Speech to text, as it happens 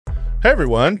Hey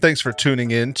everyone, thanks for tuning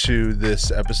in to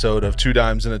this episode of Two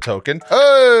Dimes and a Token.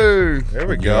 Hey, there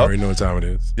we You go. already know what time it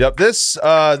is. Yep, this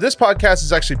podcast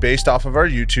is actually based off of our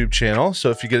YouTube channel.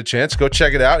 So if you get a chance, go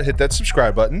check it out. Hit that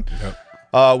subscribe button.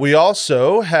 Yep. We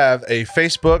also have a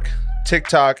Facebook,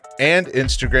 TikTok, and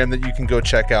Instagram that you can go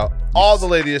check out all the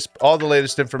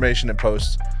latest information and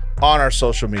posts on our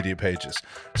social media pages.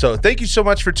 So thank you so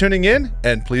much for tuning in,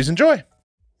 and please enjoy.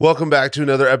 Welcome back to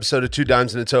another episode of Two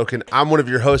Dimes and a Token. I'm one of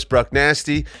your hosts, Bruck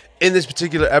Nasty. In this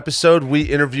particular episode, we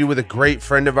interview with a great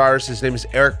friend of ours. His name is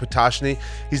Eric Potashny.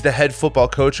 He's the head football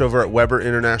coach over at Weber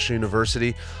International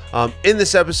University. In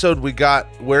this episode, we got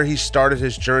where he started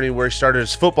his journey, where he started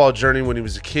his football journey when he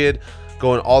was a kid,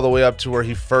 going all the way up to where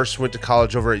he first went to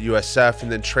college over at USF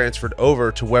and then transferred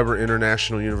over to Weber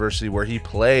International University where he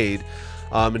played.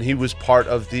 And he was part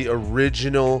of the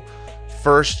original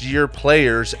first-year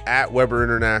players at Weber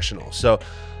International. So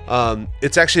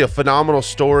it's actually a phenomenal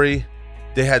story.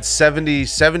 They had 70,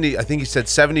 I think he said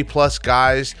 70 plus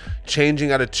guys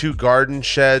changing out of 2 garden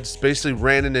sheds, basically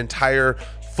ran an entire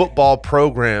football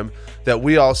program that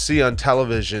we all see on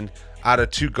television out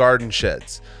of 2 garden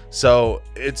sheds. So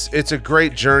it's a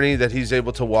great journey that he's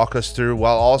able to walk us through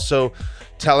while also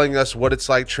telling us what it's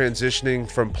like transitioning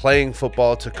from playing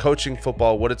football to coaching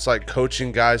football, what it's like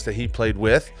coaching guys that he played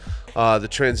with. The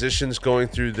transitions going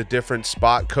through the different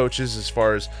spot coaches as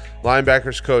far as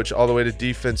linebackers coach all the way to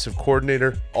defensive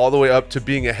coordinator, all the way up to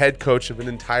being a head coach of an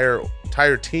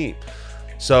entire team.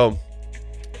 So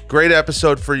great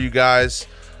episode for you guys.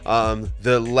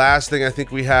 The last thing I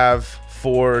think we have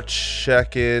for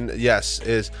check-in,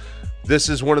 is this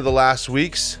is one of the last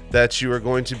weeks that you are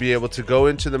going to be able to go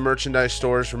into the merchandise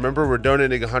stores. Remember, we're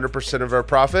donating 100% of our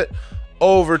profit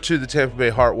over to the Tampa Bay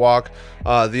Heart Walk.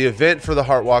 The event for the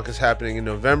Heart Walk is happening in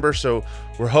November, so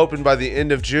we're hoping by the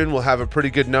end of June we'll have a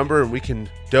pretty good number and we can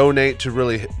donate to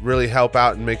really help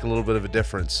out and make a little bit of a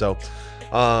difference. So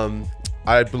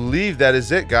I believe that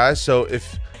is it, guys. So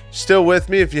if still with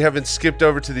me, if you haven't skipped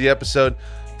over to the episode,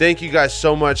 thank you guys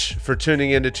so much for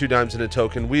tuning in to Two Dimes and a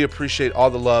Token. We appreciate all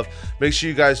the love. Make sure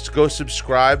you guys go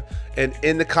subscribe, and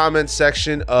in the comments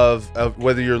section of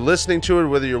whether you're listening to it or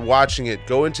whether you're watching it,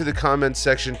 go into the comments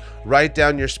section, write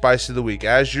down your spice of the week.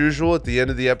 As usual, at the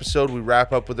end of the episode, we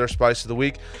wrap up with our spice of the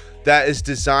week. That is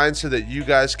designed so that you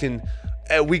guys can,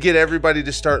 we get everybody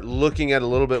to start looking at a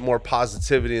little bit more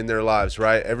positivity in their lives,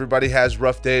 right? Everybody has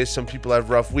rough days. Some people have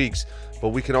rough weeks, but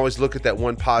we can always look at that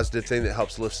one positive thing that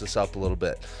helps lift us up a little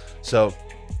bit. So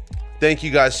thank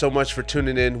you guys so much for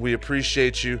tuning in. We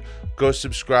appreciate you. Go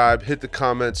subscribe, hit the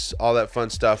comments, all that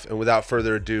fun stuff. And without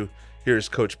further ado, here's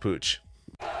Coach Pooch.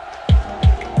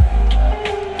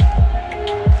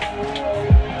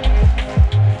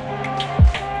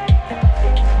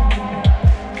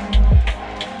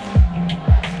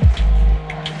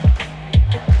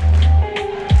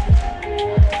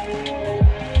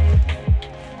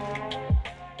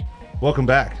 Welcome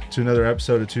back to another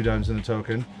episode of Two Dimes and a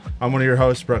Token. I'm one of your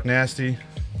hosts, Bruck Nasty.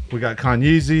 We got Con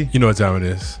Yeezy. You know what time it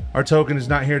is. Our token is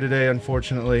not here today,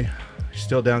 unfortunately. He's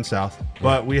still down south.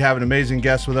 But we have an amazing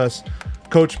guest with us,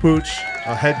 Coach Pooch,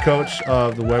 a head coach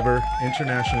of the Weber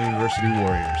International University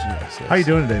Warriors. Yes. How you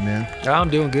doing today, man? I'm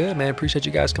doing good, man. Appreciate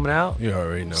you guys coming out. You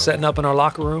already know. Setting up in our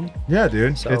locker room. Yeah,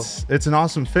 dude. So- It's an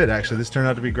awesome fit, actually. This turned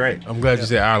out to be great. I'm glad you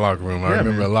said our locker room. I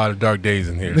remember man. a lot of dark days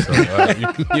in here. So,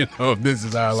 you know, this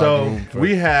is our locker So room.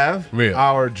 we have real.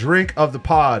 our drink of the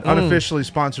pod, unofficially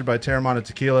sponsored by Terramana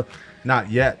Tequila.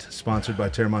 Not yet sponsored by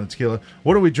Terramana Tequila.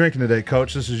 What are we drinking today,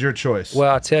 Coach? This is your choice.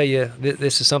 Well, I'll tell you,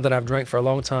 this is something I've drank for a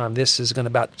long time. This is going to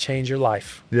about change your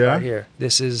life. Yeah? Right here.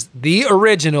 This is the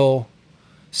original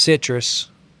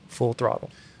citrus full throttle.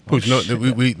 Pooch, no,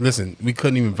 we listen, we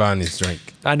couldn't even find this drink.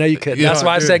 I know you couldn't. Yeah, That's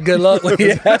why dude. I said good luck when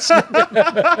you asked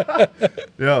me.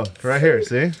 Yo, right here,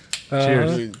 see?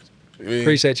 Cheers. I mean,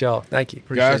 Appreciate y'all. Thank you.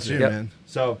 Appreciate Gotcha. you, Yep. man.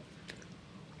 So,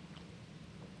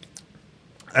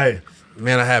 hey,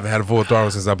 man, I haven't had a full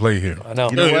throttle since I played here. I know.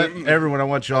 you know what? Everyone, I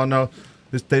want you all to know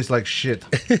this tastes like shit.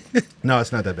 No,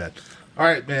 it's not that bad. All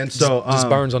right, man. So, Just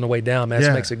burns on the way down, man. yeah.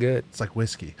 That makes it good. It's like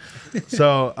whiskey.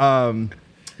 So,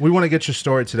 we want to get your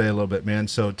story today a little bit, man.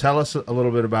 So, tell us a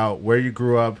little bit about where you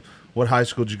grew up, what high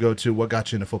school did you go to, what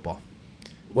got you into football?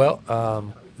 Well,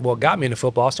 what got me into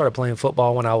football, I started playing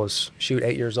football when I was,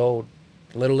 8 years old.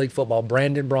 Little League football.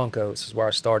 Brandon Broncos is where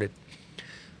I started.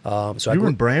 So You were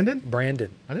in Brandon? Brandon.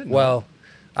 I didn't know. Well,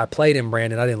 I played in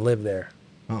Brandon. I didn't live there.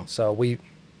 Oh. So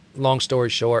long story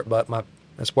short, but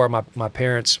that's where my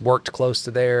parents worked close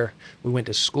to there. We went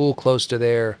to school close to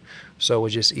there. So it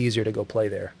was just easier to go play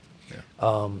there.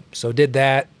 Yeah. So did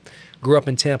that. Grew up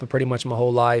in Tampa pretty much my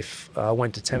whole life.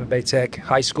 Went to Tampa Bay Tech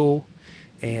High School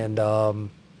and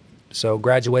So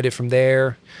graduated from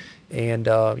there, and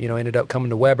ended up coming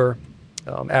to Weber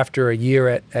after a year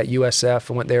at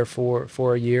USF. I went there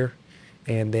for a year,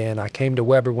 and then I came to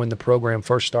Weber when the program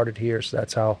first started here. So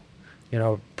that's how,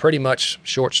 pretty much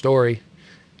short story,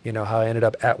 how I ended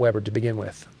up at Weber to begin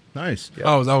with. Nice.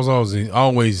 I was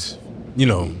always,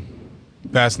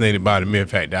 fascinated by the mere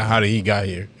fact that how did he got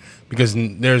here? Because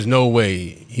there's no way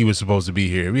he was supposed to be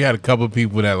here. We had a couple of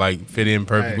people that like fit in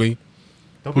perfectly. Hey,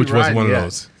 don't Pooch be wasn't riding one yet. of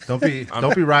those.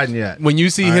 Don't be riding yet. When you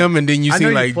see him and then you I see know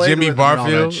you like played Jimmy with him and all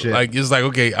that Barfield, shit. like it's like,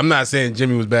 okay, I'm not saying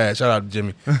Jimmy was bad. Shout out to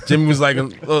Jimmy. Jimmy was like a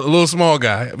little small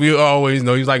guy. We always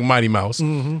know he was like Mighty Mouse.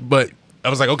 But I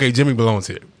was like, okay, Jimmy belongs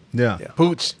here. Yeah.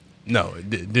 Pooch, no,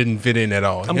 it didn't fit in at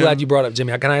all. I'm glad you brought up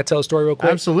Jimmy. Can I tell a story real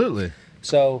quick? Absolutely.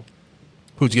 So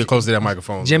Pooch, get close to that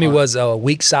microphone. Jimmy was a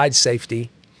weak side safety,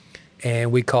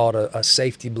 and we called a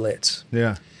safety blitz.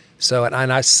 Yeah. So, and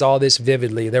I saw this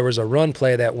vividly. There was a run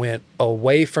play that went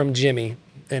away from Jimmy,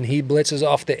 and he blitzes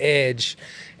off the edge,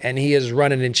 and he is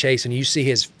running and chasing. You see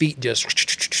his feet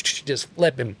just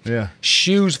flipping. Yeah.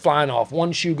 Shoes flying off.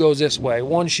 One shoe goes this way.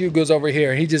 One shoe goes over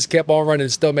here. He just kept on running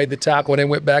and still made the tackle, and then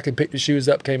went back and picked the shoes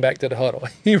up, came back to the huddle.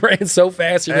 He ran so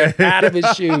fast, he ran out of his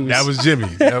shoes. That was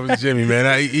Jimmy,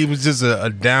 man. He was just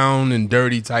a down and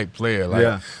dirty type player. Like,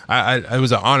 Yeah. it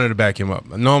was an honor to back him up.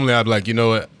 Normally, I'd be like, you know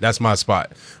what, that's my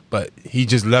spot. But he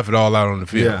just left it all out on the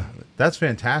field. Yeah. That's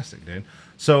fantastic, dude.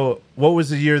 So, what was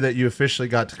the year that you officially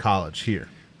got to college here?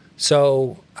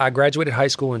 So I graduated high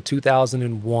school in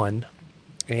 2001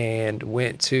 and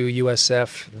went to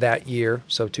USF that year,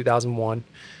 so 2001.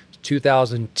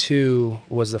 2002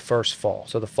 was the first fall.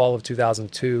 So the fall of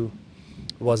 2002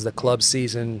 was the club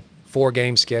season,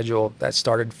 4-game schedule that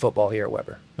started football here at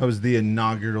Weber. That was the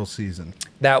inaugural season.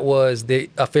 That was the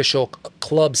official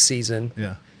club season.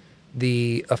 Yeah.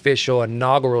 The official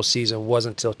inaugural season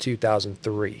wasn't until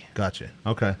 2003. Gotcha.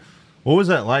 Okay. What was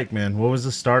that like, man? What was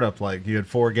the startup like? You had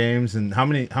 4 games, and how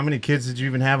many kids did you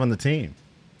even have on the team?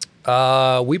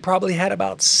 We probably had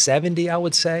about 70, I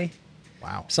would say.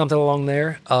 Wow. Something along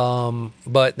there.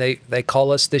 But they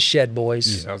call us the Shed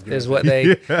Boys, Yeah, I was gonna is say. what they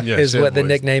Yeah, is Shed what the Boys.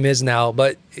 nickname is now.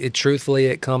 But truthfully,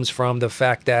 it comes from the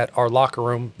fact that our locker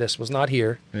room, this was not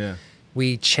here. Yeah.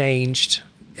 We changed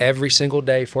every single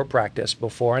day for practice,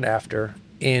 before and after,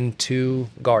 into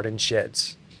garden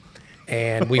sheds.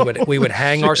 And we would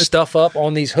hang our stuff up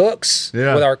on these hooks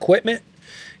Yeah. with our equipment,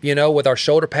 with our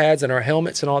shoulder pads and our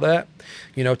helmets and all that.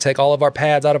 Take all of our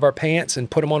pads out of our pants and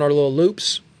put them on our little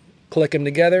loops, click them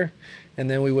together, and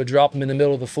then we would drop them in the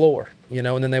middle of the floor,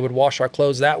 and then they would wash our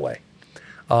clothes that way.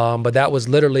 But that was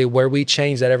literally where we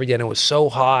changed that every day. And it was so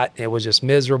hot. It was just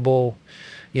miserable.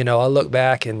 I look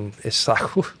back and it's like,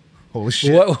 Holy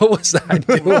shit. what was I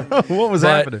doing? What was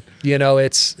happening?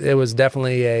 It was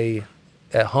definitely a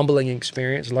humbling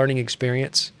experience, learning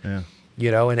experience. Yeah.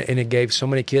 And it gave so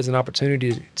many kids an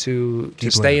opportunity to stay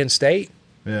playing. in state.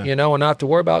 Yeah. And not have to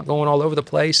worry about going all over the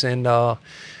place. And but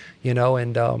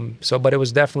it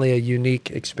was definitely a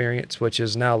unique experience, which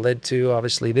has now led to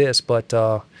obviously this. But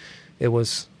it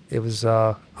was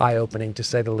eye opening, to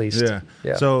say the least.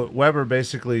 Yeah. So Weber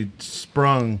basically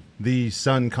sprung the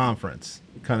Sun Conference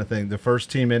kind of thing. The first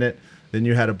team in it. Then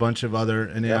you had a bunch of other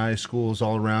NAIA schools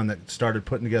all around that started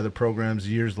putting together programs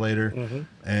years later,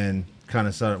 and kind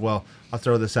of started. Well, I'll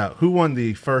throw this out. Who won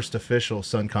the first official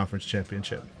Sun Conference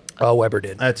championship? Oh, Weber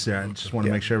did. That's I just want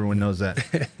to make sure everyone knows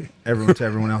that. Everyone to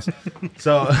everyone else.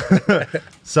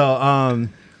 So,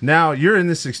 now you're in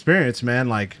this experience, man.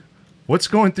 Like, what's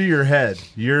going through your head?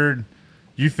 You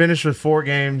finished with 4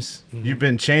 games. You've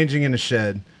been changing in a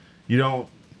shed. You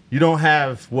don't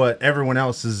have what everyone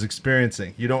else is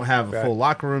experiencing. You don't have a full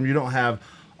locker room. You don't have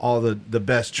all the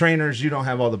best trainers. You don't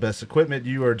have all the best equipment.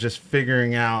 You are just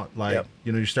figuring out, like,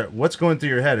 you start. What's going through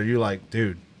your head? Are you like,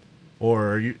 dude?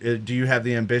 Or do you have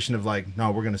the ambition of like,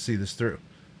 no, we're going to see this through?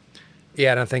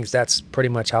 Yeah, and I think that's pretty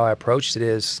much how I approached it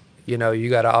is, you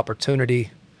got an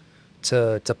opportunity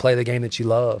to play the game that you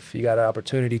love. You got an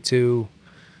opportunity to,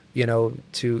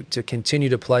 to continue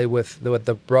to play with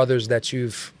the brothers that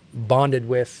you've bonded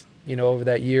with, over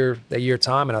that year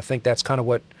time. And I think that's kind of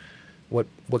what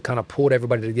kind of pulled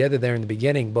everybody together there in the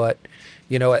beginning. But,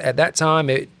 at that time,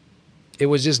 it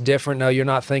was just different. No, you're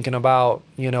not thinking about,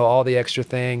 all the extra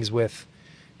things with,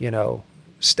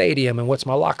 stadium and what's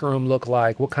my locker room look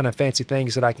like, what kind of fancy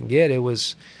things that I can get. It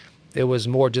was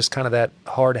more just kind of that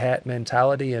hard hat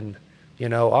mentality and,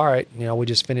 all right, we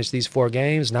just finished these 4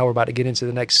 games. Now we're about to get into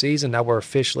the next season. Now we're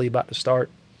officially about to start,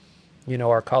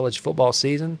 our college football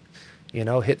season,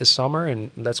 hit the summer and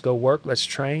let's go work, let's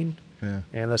train,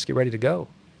 and let's get ready to go.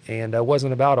 And it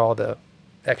wasn't about all the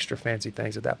extra fancy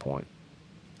things at that point.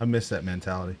 I miss that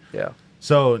mentality. Yeah.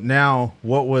 So now,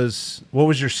 what was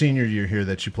your senior year here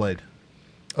that you played?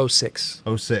 06.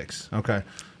 06. Okay.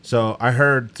 So I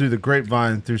heard through the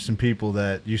grapevine through some people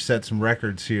that you set some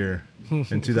records here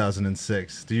in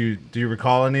 2006. Do you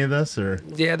recall any of this or?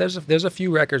 Yeah, there's a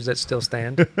few records that still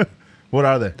stand. What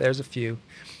are they? There's a few.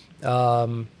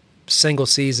 Single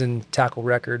season tackle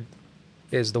record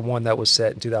is the one that was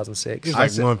set in 2006. It's like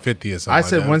 150 or something. I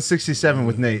said like that. 167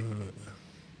 with Nate.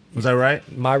 Was that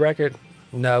right? My record?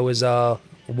 No, it was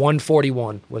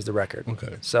 141 was the record.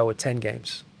 Okay. So with 10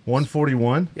 games.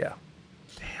 141? Yeah.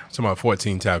 It's about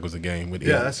 14 tackles a game with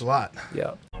Yeah, that's a lot.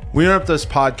 Yeah. We interrupt this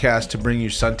podcast to bring you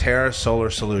Sunterra Solar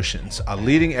Solutions, a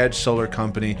leading edge solar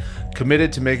company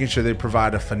committed to making sure they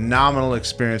provide a phenomenal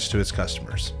experience to its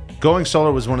customers. Going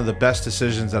solar was one of the best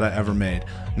decisions that I ever made.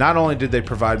 Not only did they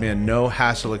provide me a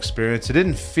no-hassle experience, it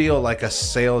didn't feel like a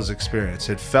sales experience.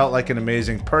 It felt like an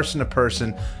amazing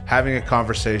person-to-person having a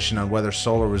conversation on whether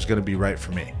solar was going to be right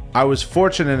for me. I was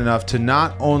fortunate enough to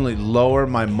not only lower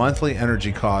my monthly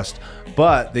energy cost,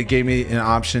 but they gave me an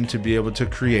option to be able to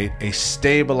create a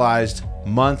stabilized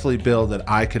monthly bill that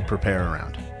I could prepare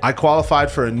around. I qualified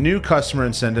for a new customer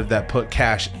incentive that put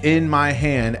cash in my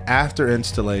hand after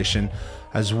installation,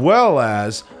 as well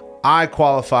as I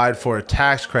qualified for a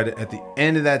tax credit at the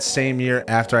end of that same year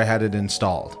after I had it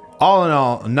installed. All in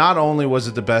all, not only was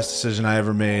it the best decision I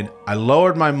ever made, I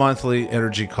lowered my monthly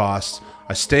energy costs,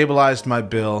 I stabilized my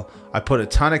bill, I put a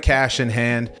ton of cash in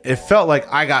hand. It felt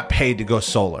like I got paid to go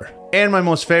solar. And my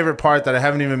most favorite part that I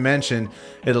haven't even mentioned,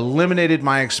 it eliminated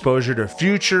my exposure to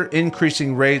future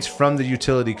increasing rates from the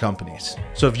utility companies.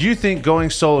 So if you think going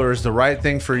solar is the right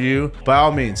thing for you, by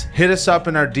all means, hit us up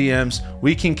in our DMs.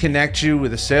 We can connect you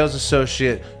with a sales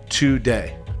associate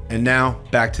today. And now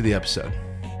back to the episode.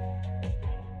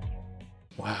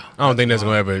 Wow. I don't think that's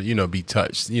going to ever, be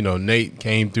touched. Nate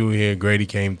came through here. Grady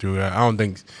came through here. I don't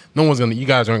think no one's going to, you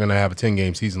guys aren't going to have a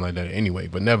 10-game season like that anyway.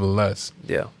 But nevertheless,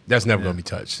 Yeah. that's never going to be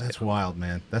touched. That's wild,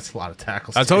 man. That's a lot of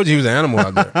tackles. I told you he was an animal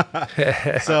out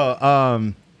there.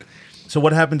 So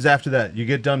what happens after that? You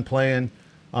get done playing.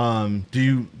 Do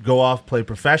you go off, play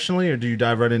professionally, or do you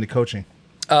dive right into coaching?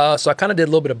 So I kind of did a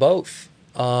little bit of both.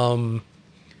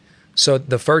 So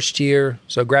the first year,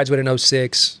 so I graduated in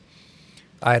 06.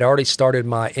 I had already started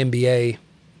my MBA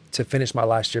to finish my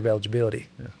last year of eligibility.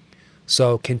 Yeah.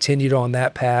 So continued on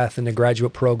that path in the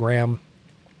graduate program.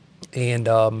 And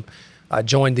I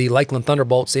joined the Lakeland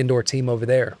Thunderbolts indoor team over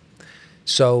there.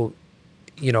 So,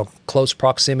 close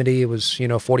proximity. It was,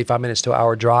 45 minutes to an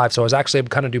hour drive. So I was actually able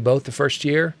to kind of do both the first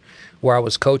year where I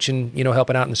was coaching,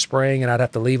 helping out in the spring, and I'd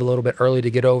have to leave a little bit early to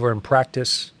get over and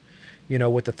practice,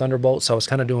 with the Thunderbolts. So I was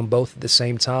kind of doing both at the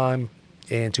same time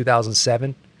in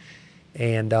 2007.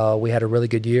 And we had a really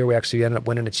good year. We actually ended up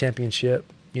winning a championship,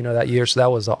 that year. So that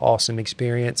was an awesome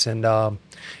experience. And,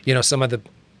 some of the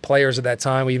players at that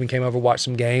time, we even came over, watched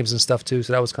some games and stuff too.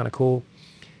 So that was kind of cool.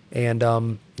 And,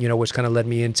 which kind of led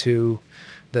me into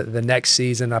the next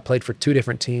season. I played for two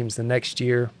different teams the next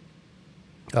year.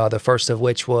 The first of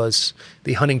which was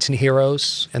the Huntington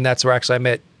Heroes. And that's where actually I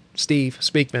met Steve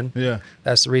Speakman. Yeah.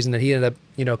 That's the reason that he ended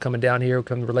up, coming down here,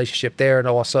 coming to the relationship there. And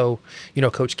also,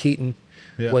 Coach Keaton.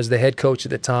 Yeah. Was the head coach at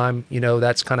the time.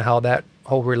 That's kind of how that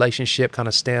whole relationship kind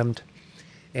of stemmed.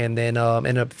 And then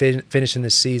ended up finishing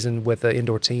this season with an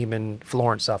indoor team in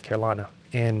Florence, South Carolina,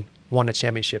 and won the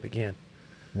championship again.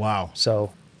 Wow.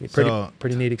 So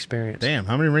pretty neat experience. Damn,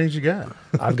 how many rings you got?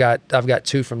 I've got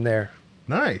two from there.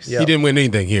 Nice. Yep. He didn't win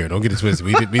anything here. Don't get it twisted.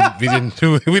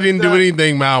 We didn't do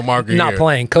anything mile marker Not here.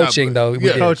 playing. Coaching, though.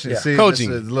 Yeah, coaching. Yeah. See,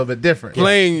 Coaching. This is a little bit different.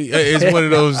 Playing is one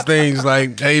of those things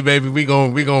like, hey, baby, we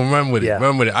gonna run with it. Yeah.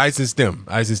 Run with it. Ice and stem.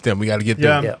 We got to get through.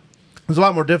 Yeah. it. Yeah. It was a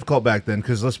lot more difficult back then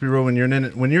because let's be real, when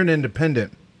you're an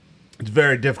independent, it's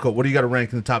very difficult. What do you got to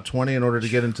rank in the top 20 in order to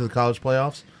get into the college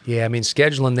playoffs? Yeah, I mean,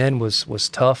 scheduling then was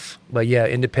tough. But, yeah,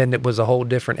 independent was a whole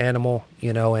different animal,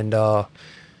 and the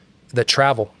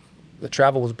travel. The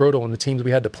travel was brutal, and the teams we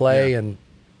had to play, and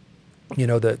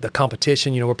the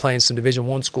competition. We're playing some Division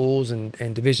I schools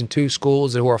and Division II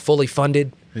schools that were fully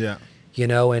funded. Yeah.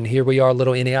 And here we are, a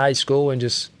little NAI school, and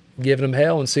just giving them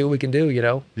hell and see what we can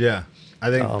do. Yeah,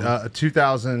 I think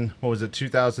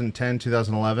 2010,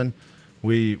 2011,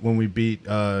 when we beat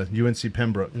UNC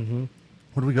Pembroke. Mm-hmm.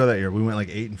 What did we go that year? We went like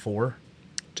 8-4.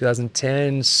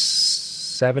 2010,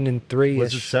 7-3.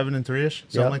 Was it 7-3ish?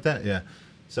 Something like that. Yeah.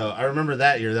 So I remember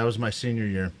that year. That was my senior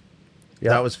year. Yep.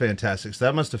 That was fantastic. So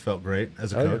that must have felt great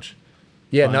as a coach.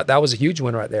 Yeah, no, that was a huge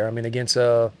win right there. I mean, against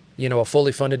a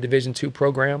fully funded Division II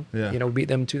program. Yeah. We beat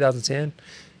them in 2010.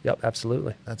 Yep,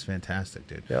 absolutely. That's fantastic,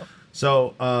 dude. Yep.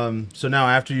 So so now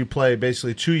after you play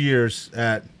basically 2 years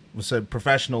at let's say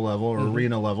professional level or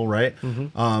arena level, right?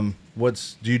 Do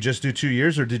you just do 2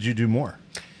 years or did you do more?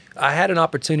 I had an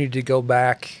opportunity to go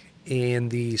back in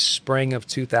the spring of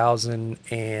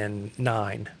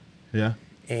 2009. Yeah.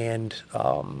 And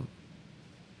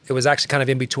it was actually kind of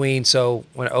in between. So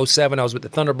when 2007, I was with the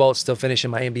Thunderbolts, still finishing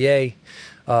my MBA.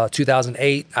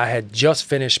 2008, I had just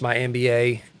finished my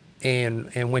MBA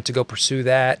and went to go pursue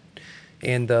that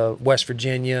in the West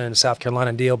Virginia and South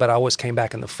Carolina deal. But I always came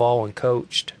back in the fall and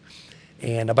coached.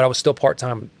 But I was still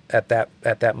part-time at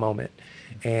that moment.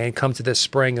 And come to this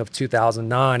spring of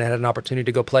 2009, I had an opportunity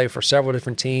to go play for several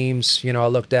different teams. I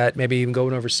looked at maybe even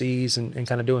going overseas and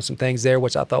kind of doing some things there,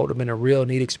 which I thought would have been a real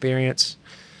neat experience.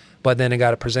 But then I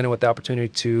got presented with the opportunity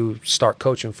to start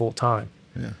coaching full time.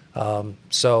 Yeah.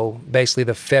 So basically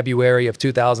the February of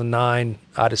 2009,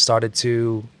 I just started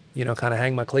to, kind of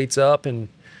hang my cleats up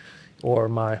or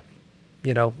my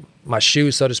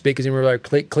shoes, so to speak, because you remember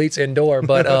like cleats indoor.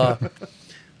 But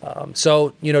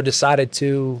so decided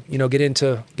to get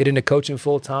into coaching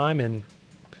full time, and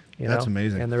that's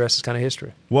amazing. And the rest is kind of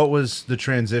history. What was the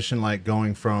transition like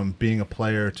going from being a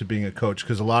player to being a coach?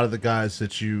 Because a lot of the guys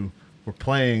that you were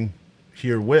playing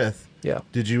here with,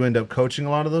 did you end up coaching a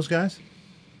lot of those guys?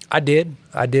 I did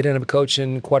end up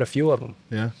coaching quite a few of them.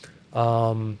 Yeah.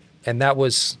 And that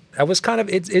was kind of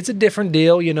it's a different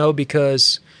deal,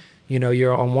 because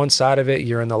you're on one side of it,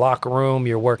 you're in the locker room,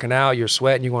 you're working out, you're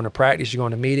sweating, you're going to practice, you're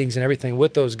going to meetings and everything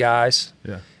with those guys.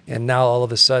 Yeah. And now all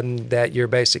of a sudden that you're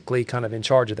basically kind of in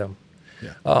charge of them.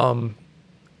 Yeah.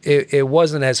 It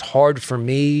wasn't as hard for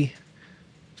me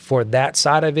for that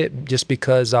side of it, just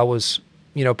because I was,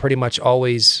 pretty much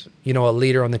always, a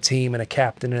leader on the team and a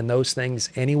captain and those things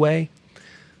anyway.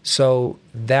 So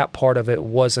that part of it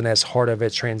wasn't as hard of a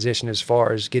transition as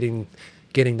far as getting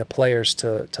the players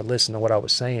to listen to what I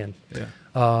was saying. Yeah.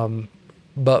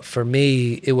 But for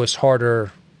me, it was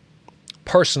harder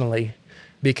personally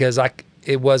because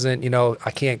it wasn't,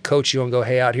 I can't coach you and go,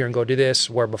 hey, out here and go do this,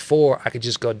 where before I could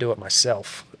just go do it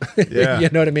myself. Yeah. You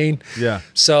know what I mean? Yeah.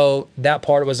 So that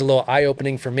part was a little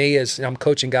eye-opening for me as I'm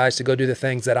coaching guys to go do the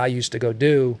things that I used to go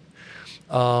do.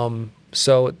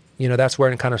 So, that's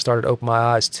where it kind of started to open my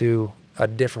eyes to a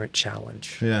different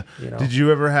challenge. Yeah. Did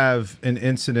you ever have an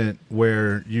incident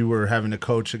where you were having to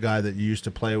coach a guy that you used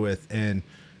to play with and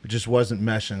it just wasn't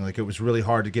meshing? Like it was really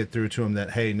hard to get through to him that,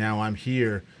 hey, now I'm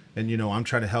here and, I'm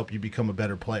trying to help you become a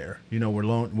better player. We're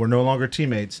no longer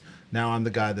teammates. Now I'm the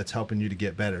guy that's helping you to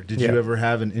get better. Did you ever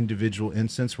have an individual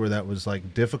instance where that was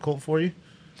like difficult for you?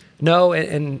 No,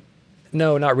 and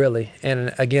no, not really.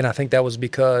 And again, I think that was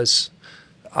because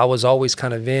I was always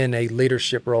kind of in a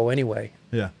leadership role anyway.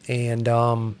 Yeah. And,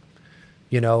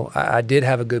 I did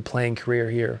have a good playing career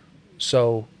here.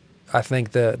 So I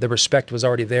think the respect was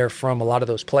already there from a lot of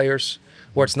those players,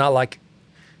 where it's not like,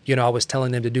 I was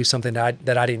telling them to do something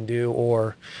that I didn't do,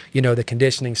 or, the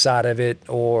conditioning side of it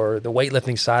or the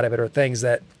weightlifting side of it, or things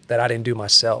that I didn't do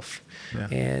myself. Yeah.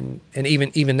 And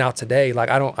even now today, like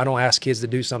I don't ask kids to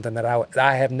do something that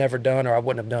I have never done or I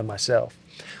wouldn't have done myself.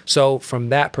 So from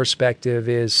that perspective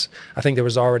I think there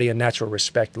was already a natural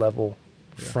respect level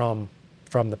from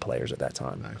the players at that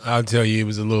time. Nice. I'll tell you, it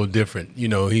was a little different.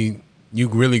 You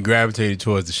really gravitated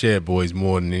towards the Shed Boys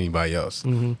more than anybody else.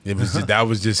 Mm-hmm. It was that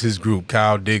was just his group.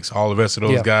 Kyle Dix, all the rest of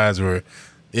those guys were.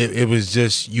 It was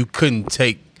just, you couldn't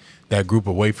take that group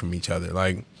away from each other.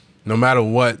 Like no matter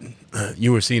what,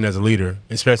 you were seen as a leader,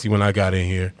 especially when I got in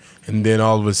here. And then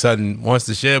all of a sudden, once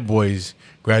the Shed Boys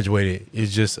graduated, it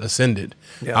just ascended.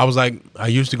 Yeah. I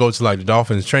used to go to like the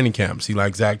Dolphins training camp, see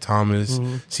like Zach Thomas,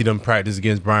 see them practice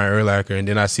against Brian Urlacher, and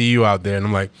then I see you out there, and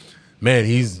I'm like, man,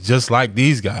 he's just like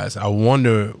these guys. I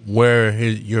wonder where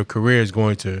your career is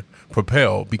going to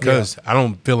propel, because I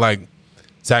don't feel like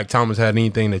Zach Thomas had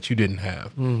anything that you didn't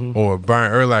have, or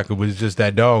Brian Urlacher was just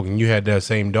that dog, and you had that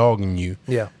same dog in you.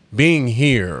 Yeah. Being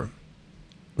here,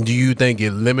 do you think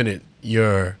it limited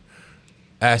your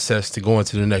access to going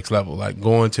to the next level, like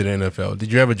going to the NFL?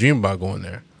 Did you ever dream about going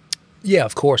there? Yeah,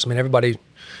 of course. I mean, everybody,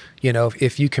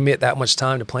 if you commit that much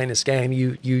time to playing this game,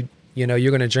 you're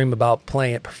going to dream about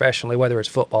playing it professionally, whether it's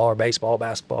football or baseball,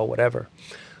 basketball, whatever.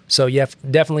 So yeah,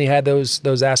 definitely had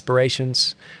those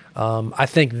aspirations. I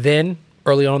think then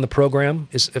early on in the program,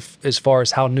 as far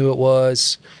as how new it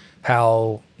was,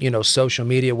 how social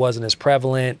media wasn't as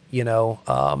prevalent.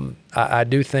 I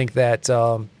do think that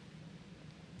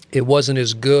it wasn't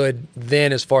as good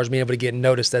then as far as being able to get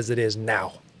noticed as it is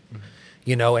now.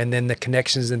 And then the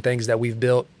connections and things that we've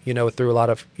built, through a lot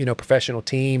of professional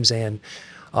teams and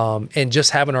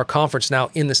just having our conference now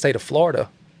in the state of Florida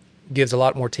gives a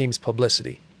lot more teams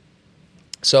publicity.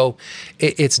 So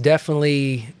it's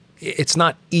definitely it's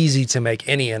not easy to make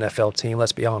any NFL team,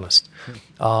 let's be honest.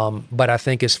 But I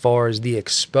think as far as the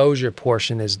exposure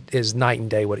portion is night and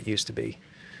day what it used to be.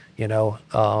 You know,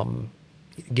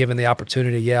 given the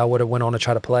opportunity, I would have went on to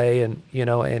try to play and, you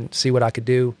know, and see what I could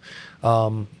do.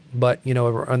 But, you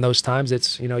know, in those times,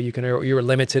 it's, you know, you were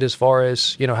limited as far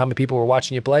as, you know, how many people were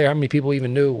watching you play, or how many people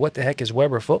even knew what the heck is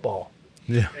Weber football.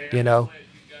 Yeah. You know?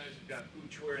 You guys have got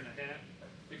Pooch wearing a hat,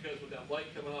 because with that light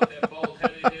coming off that bald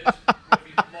head of his, we're going to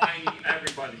be blinding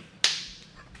everybody.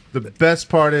 The best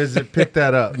part is it picked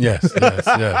that up. Yes.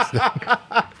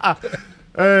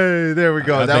 Hey, there we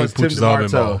go. I That think was Tim Pooch has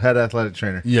always been DeMarto, bald. head athletic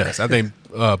trainer. Yes, I think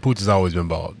Pooch has always been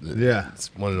bald. Yeah. It's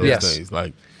one of those Yes. things.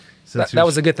 Like, That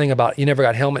was a good thing about it. You never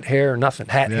got helmet hair or nothing.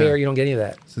 Hat Yeah. hair, you don't get any of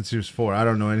that. Since he was 4. I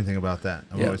don't know anything about that.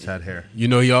 I've Yeah. always had hair. you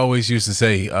know, he always used to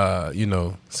say, you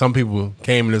know, some people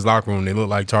came in his locker room, they looked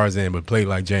like Tarzan, but played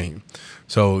like James.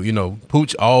 So, you know,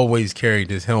 Pooch always carried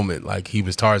this helmet like he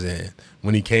was Tarzan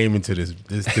when he came into this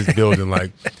building.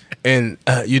 Like, and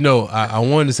you know, I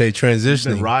wanted to say He's been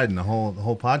transitioning, riding the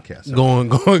whole podcast. going.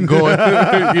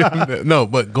 No,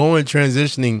 but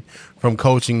transitioning from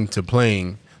coaching to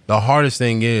playing. The hardest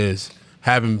thing is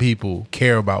having people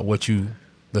care about what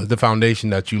the foundation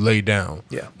that you laid down.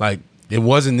 Yeah. Like, it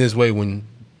wasn't this way when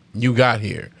you got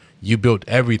here. You built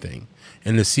everything.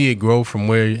 And to see it grow from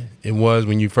where it was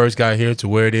when you first got here to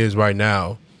where it is right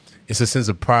now, it's a sense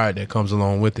of pride that comes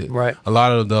along with it. Right. A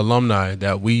lot of the alumni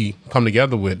that we come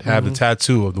together with have the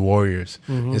tattoo of the Warriors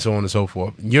and so on and so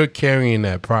forth. You're carrying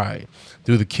that pride.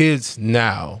 Do the kids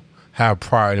now have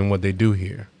pride in what they do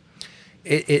here?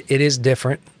 It is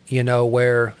different, you know,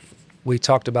 where we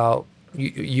talked about,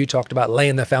 you talked about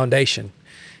laying the foundation,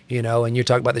 you know, and you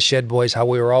talked about the Shed Boys, how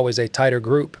we were always a tighter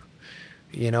group,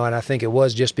 you know, and I think it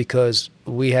was just because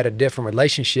we had a different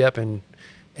relationship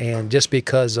and just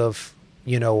because of,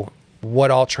 you know,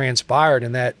 what all transpired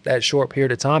in that short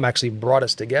period of time actually brought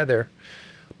us together.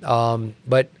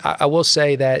 But I will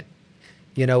say that,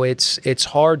 you know, it's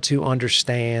hard to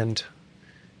understand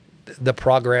the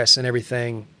progress and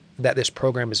everything that this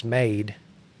program has made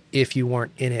if you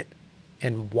weren't in it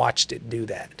and watched it do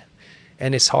that.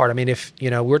 And it's hard. I mean, if, you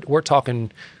know, we're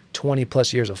talking 20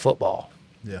 plus years of football.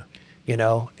 Yeah. You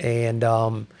know, and,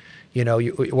 you know,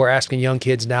 we're asking young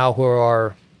kids now who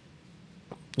are,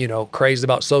 you know, crazed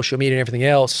about social media and everything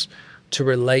else to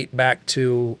relate back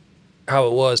to how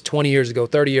it was 20 years ago,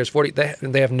 30 years, 40.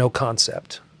 They have no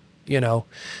concept, you know,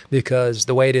 because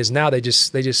the way it is now, they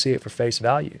just see it for face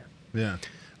value. Yeah.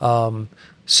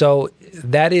 So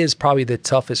that is probably the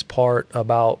toughest part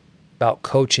about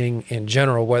coaching in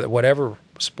general, whatever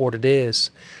sport it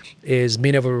is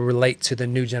being able to relate to the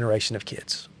new generation of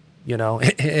kids. You know,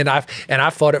 and I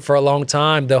fought it for a long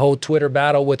time, the whole Twitter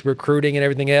battle with recruiting and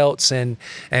everything else, and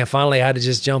finally I had to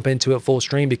just jump into it full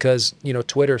stream because, you know,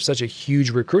 Twitter is such a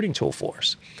huge recruiting tool for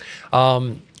us.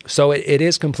 So it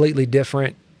is completely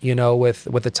different, you know, with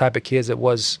the type of kids it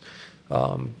was,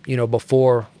 you know,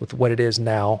 before with what it is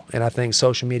now. And I think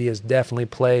social media has definitely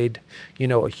played, you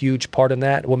know, a huge part in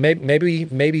that. Well,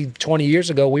 maybe 20 years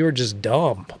ago we were just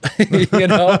dumb, you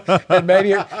know, and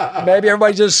maybe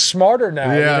everybody's just smarter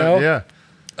now. Yeah. You know?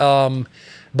 Yeah.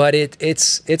 But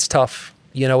it's tough.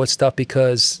 You know, it's tough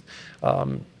because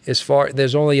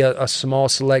there's only a small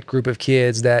select group of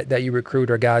kids that you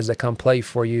recruit or guys that come play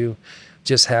for you,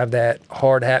 just have that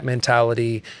hard hat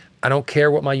mentality. I don't care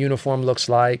what my uniform looks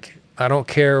like. I don't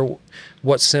care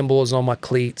what symbol is on my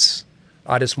cleats.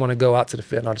 I just want to go out to the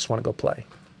field and I just want to go play.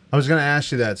 I was going to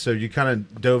ask you that. So you kind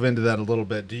of dove into that a little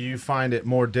bit. Do you find it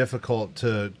more difficult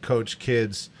to coach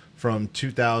kids from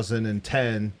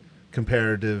 2010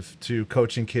 comparative to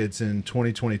coaching kids in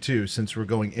 2022 since we're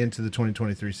going into the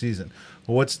 2023 season?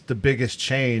 What's the biggest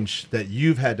change that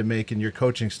you've had to make in your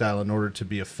coaching style in order to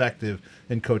be effective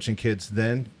in coaching kids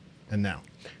then and now?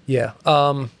 Yeah.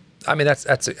 I mean,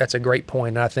 that's a great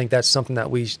point. And I think that's something that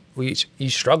you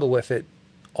struggle with it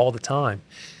all the time.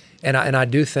 And I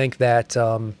do think that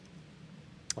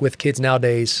with kids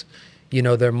nowadays, you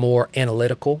know, they're more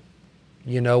analytical,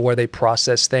 you know, where they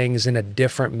process things in a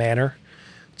different manner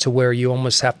to where you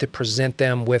almost have to present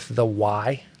them with the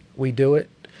why we do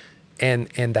it and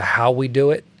the how we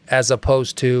do it, as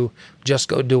opposed to just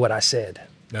go do what I said.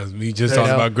 We just talked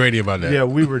about Grady about that. Yeah,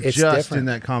 we were It's just different. in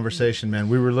that conversation, man.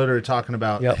 We were literally talking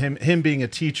about Yep. him being a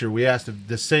teacher. We asked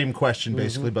the same question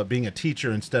basically, but being a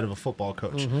teacher instead of a football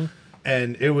coach.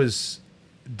 And it was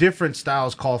different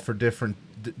styles call for different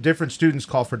students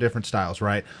call for different styles,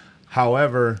 right?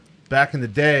 However, back in the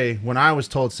day when I was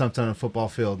told something on a football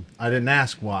field, I didn't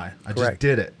ask why. I just Correct.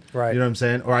 did it. Right. You know what I'm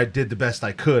saying? Or I did the best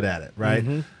I could at it, right?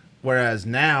 Whereas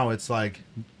now it's like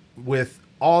with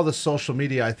all the social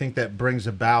media, I think that brings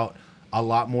about a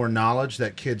lot more knowledge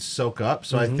that kids soak up.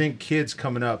 So I think kids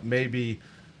coming up, maybe,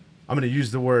 I'm going to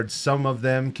use the word, some of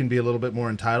them can be a little bit more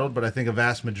entitled, but I think a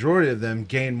vast majority of them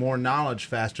gain more knowledge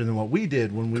faster than what we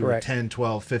did when we were 10,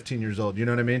 12, 15 years old. You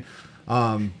know what I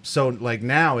mean? So like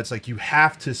now it's like you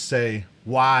have to say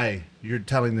why you're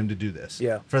telling them to do this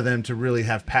for them to really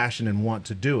have passion and want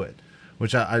to do it,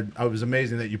 which I was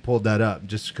amazing that you pulled that up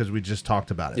just because we just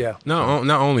talked about it. Yeah. No,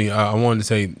 not only, I wanted to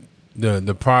say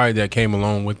the pride that came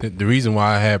along with it. The reason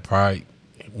why I had pride,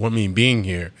 being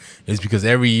here, is because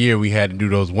every year we had to do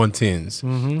those 110s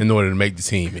in order to make the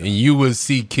team. And you would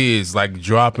see kids like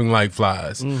dropping like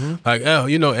flies. Like, oh,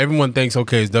 you know, everyone thinks,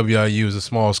 okay, it's WIU is a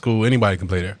small school. Anybody can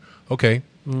play there. Okay,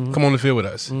 come on the field with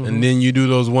us. And then you do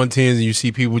those 110s and you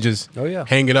see people just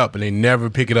hang it up and they never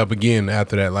pick it up again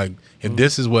after that. Like, if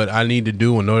this is what I need to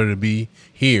do in order to be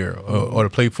here or to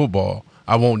play football,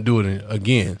 I won't do it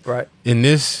again. Right. In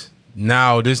this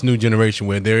new generation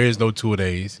where there is no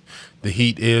two-a-days, the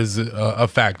heat is a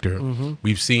factor.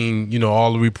 We've seen, you know,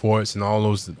 all the reports and all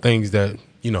those things that,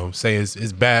 you know, say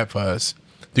it's bad for us.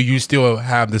 Do you still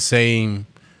have the same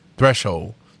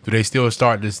threshold? Do they still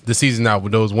start the season out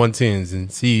with those 110s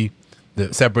and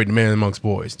separate the man amongst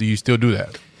boys? Do you still do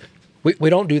that? We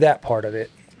don't do that part of it.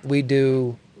 We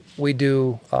call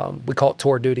it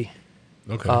tour duty.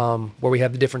 Okay. Where we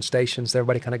have the different stations that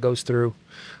everybody kind of goes through.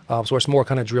 So it's more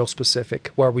kind of drill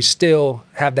specific, where we still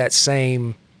have that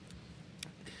same,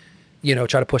 you know,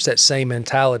 try to push that same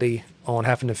mentality on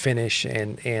having to finish,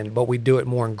 but we do it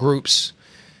more in groups.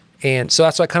 And so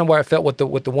that's like kind of where I felt with the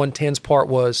 110s part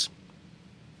was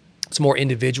it's more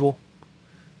individual,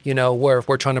 you know, where if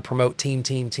we're trying to promote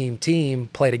team,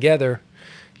 play together,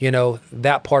 you know,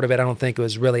 that part of it I don't think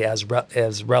was really as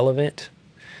relevant.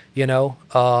 You know,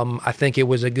 I think it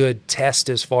was a good test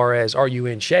as far as, are you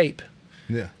in shape?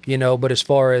 Yeah. You know, but as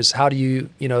far as how do you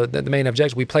know, the main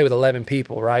objective, we play with 11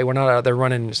 people, right? We're not out there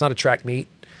running. It's not a track meet.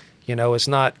 You know, it's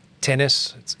not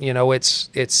tennis. It's, you know, it's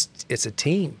a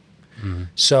team.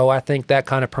 So I think that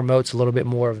kind of promotes a little bit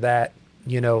more of that,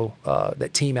 you know,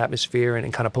 that team atmosphere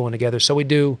and kind of pulling together. So we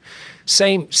do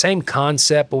same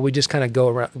concept, but we just kind of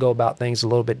go about things a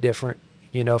little bit different,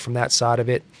 you know, from that side of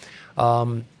it.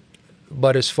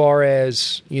 But as far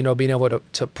as, you know, being able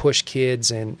to push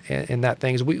kids and that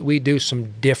things, we do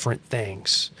some different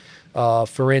things.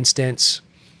 For instance,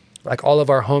 like all of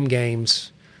our home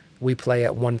games, we play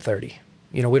at 1:30.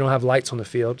 You know, we don't have lights on the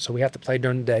field, so we have to play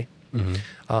during the day.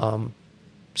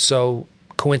 So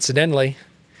coincidentally,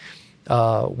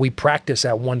 we practice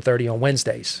at 1:30 on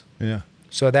Wednesdays. Yeah.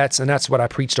 So that's what I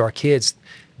preach to our kids.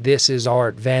 This is our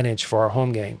advantage for our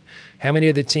home game. How many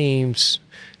of the teams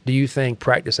do you think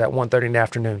practice at 1:30 in the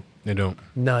afternoon? They don't.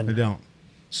 None. They don't.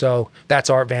 So that's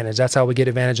our advantage. That's how we get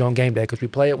advantage on game day, because we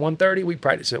play at 1:30, we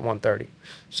practice at 1:30.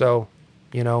 So,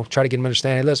 you know, try to get them to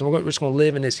understand, hey, listen, we're just going to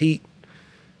live in this heat.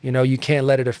 You know, you can't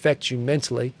let it affect you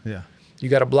mentally. Yeah. You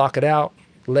got to block it out.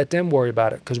 Let them worry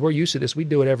about it, because we're used to this. We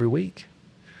do it every week.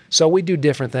 So we do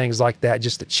different things like that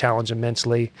just to challenge them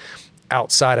mentally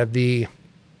outside of the,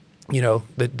 you know,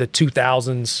 the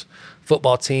 2000s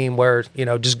football team where, you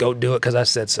know, just go do it because I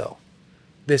said so.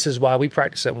 This is why we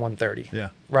practice at 1:30. Yeah.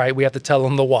 Right? We have to tell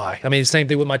them the why. I mean, the same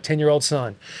thing with my 10-year-old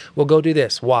son. Well, go do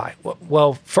this. Why?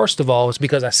 Well, first of all, it's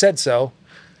because I said so.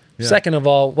 Yeah. Second of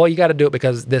all, well, you got to do it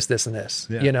because this, and this,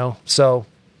 you know? So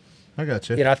I got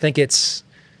you. You know, I think it's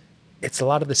a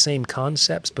lot of the same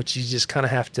concepts, but you just kind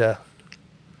of have to.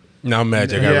 No, I'm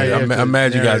mad you got rid of it. I'm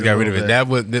mad you guys got rid of it. That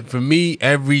was, for me,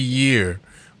 every year,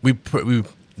 we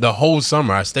the whole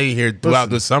summer, I stayed here throughout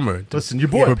the summer. Listen, your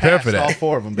boy passed for that. All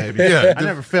 4 of them, baby. I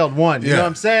never failed one. You know what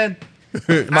I'm saying?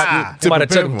 Might have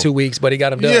took him 2 weeks, but he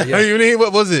got him done. Yeah.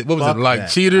 What was it? What was it? Like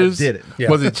cheaters? I did it. Yeah.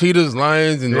 Was it cheaters,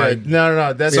 lions, and like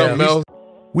no? That's something else.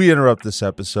 We interrupt this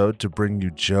episode to bring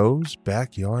you Joe's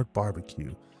Backyard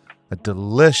Barbecue, a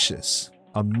delicious,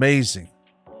 amazing,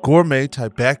 gourmet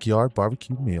type backyard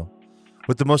barbecue meal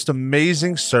with the most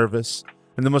amazing service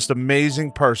and the most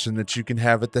amazing person that you can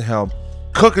have at the helm,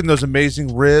 cooking those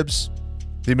amazing ribs,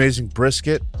 the amazing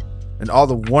brisket, and all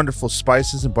the wonderful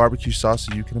spices and barbecue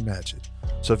sauces you can imagine.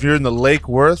 So if you're in the Lake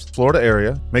Worth, Florida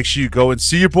area, make sure you go and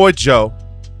see your boy Joe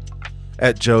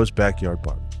at Joe's Backyard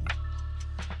Barbecue.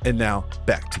 And now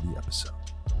back to the episode.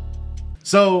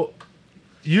 So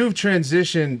you've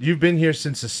transitioned, you've been here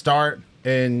since the start,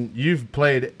 and you've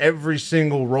played every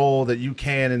single role that you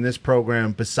can in this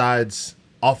program besides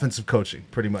offensive coaching,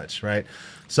 pretty much, right?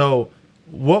 So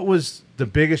what was the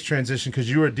biggest transition? Because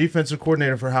you were a defensive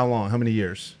coordinator for how long? How many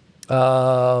years?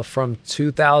 From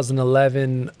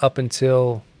 2011 up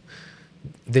until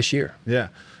this year. Yeah.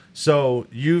 So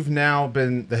you've now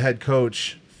been the head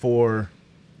coach for,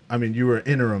 I mean, you were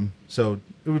interim, so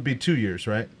it would be 2 years,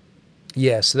 right?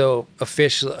 Yes, though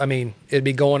officially, I mean, it'd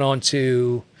be going on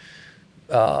to,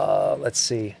 let's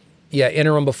see,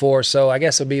 interim before. So I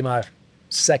guess it'll be my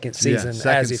second season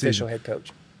second as the official season. head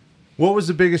coach. What was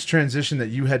the biggest transition that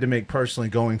you had to make personally,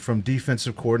 going from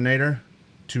defensive coordinator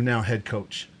to now head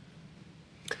coach?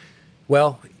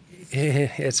 Well,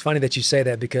 it's funny that you say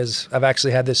that, because I've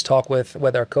actually had this talk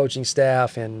with our coaching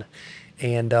staff and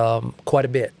quite a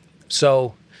bit.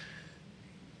 So,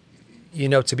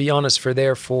 to be honest, for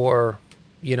a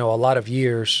lot of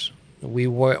years, we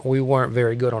weren't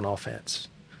very good on offense.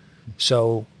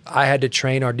 So I had to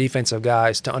train our defensive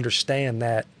guys to understand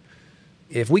that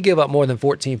if we give up more than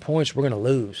 14 points, we're going to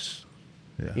lose.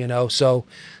 Yeah. So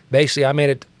basically I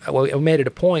made it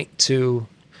a point to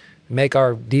make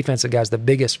our defensive guys the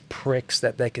biggest pricks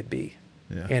that they could be.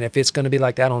 Yeah. And if it's going to be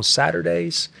like that on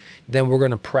Saturdays, then we're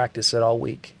going to practice it all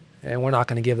week. And we're not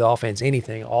going to give the offense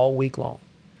anything all week long,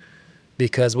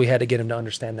 because we had to get them to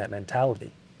understand that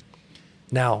mentality.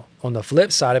 Now, on the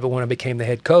flip side of it, when I became the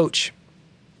head coach,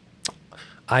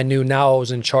 I knew now I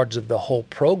was in charge of the whole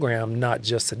program, not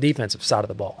just the defensive side of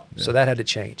the ball. Yeah. So that had to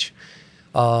change.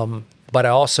 But I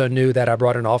also knew that I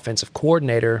brought an offensive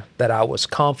coordinator that I was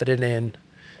confident in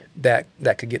that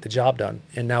could get the job done.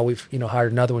 And now we've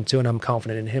hired another one too, and I'm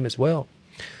confident in him as well.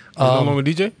 No longer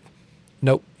DJ?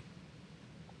 Nope.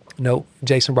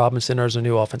 Jason Robinson is a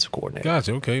new offensive coordinator.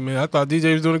 Gotcha. Okay, man. I thought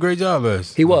DJ was doing a great job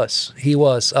last. He was.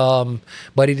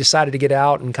 But he decided to get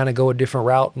out and kind of go a different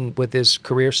route with his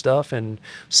career stuff, and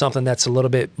something that's a little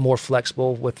bit more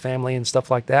flexible with family and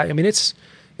stuff like that. I mean, it's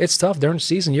tough during the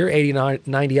season. You're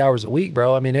 90 hours a week,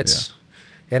 bro. I mean, it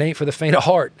ain't for the faint of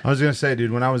heart. I was going to say,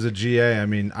 dude, when I was a GA, I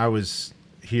mean, I was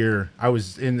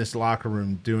in this locker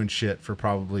room doing shit for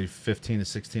probably 15 to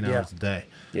 16 hours a day.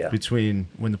 Yeah. Between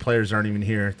when the players aren't even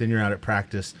here, then you're out at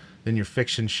practice, then you're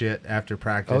fixing shit after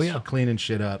practice, cleaning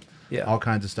shit up, all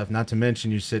kinds of stuff. Not to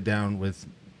mention you sit down with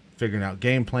figuring out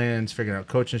game plans, figuring out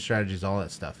coaching strategies, all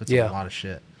that stuff. It's a lot of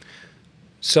shit.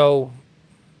 So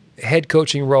head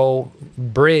coaching role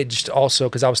bridged also,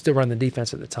 because I was still running the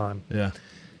defense at the time. Yeah.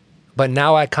 But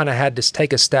now I kind of had to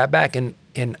take a step back, and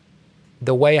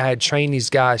the way I had trained these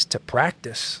guys to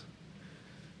practice,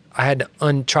 I had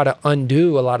to try to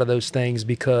undo a lot of those things,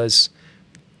 because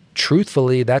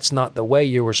truthfully, that's not the way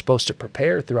you were supposed to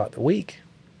prepare throughout the week.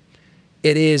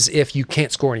 It is if you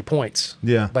can't score any points.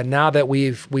 Yeah. But now that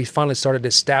we finally started to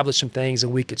establish some things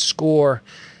and we could score,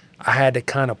 I had to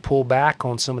kind of pull back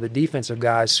on some of the defensive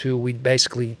guys who we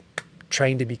basically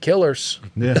trained to be killers.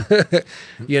 Yeah.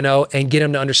 And get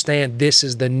them to understand this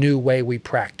is the new way we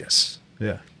practice.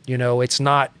 Yeah. It's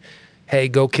not, hey,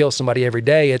 go kill somebody every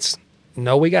day. It's,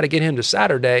 no, we got to get him to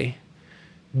Saturday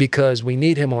because we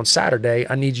need him on Saturday.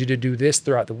 I need you to do this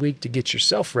throughout the week to get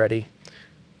yourself ready.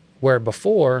 Where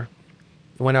before,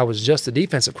 when I was just the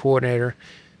defensive coordinator,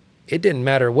 it didn't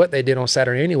matter what they did on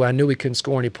Saturday anyway. I knew we couldn't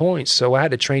score any points. So I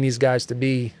had to train these guys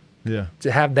to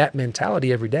have that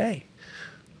mentality every day.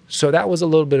 So that was a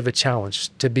little bit of a challenge,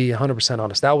 to be 100%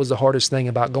 honest. That was the hardest thing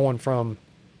about going from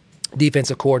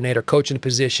defensive coordinator, coaching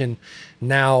position,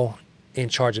 now in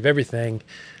charge of everything.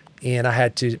 And I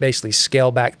had to basically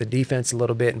scale back the defense a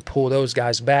little bit and pull those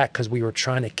guys back, because we were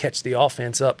trying to catch the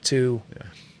offense up to,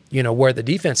 where the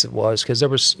defensive was. Because there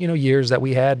was, years that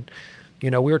we had, we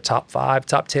were top 5,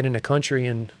 top 10 in the country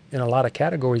in a lot of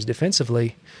categories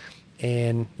defensively.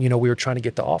 And, we were trying to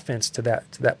get the offense to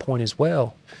that point as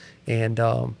well. And,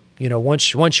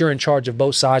 once you're in charge of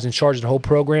both sides, in charge of the whole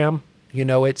program,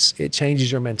 it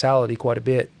changes your mentality quite a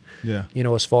bit. Yeah.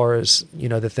 As far as,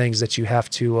 the things that you have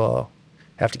to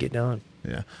get done.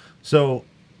 Yeah. So,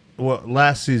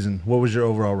 last season, what was your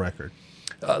overall record?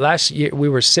 Last year we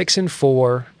were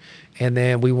 6-4, and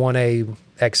then we won a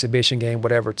exhibition game,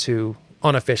 whatever, to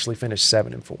unofficially finish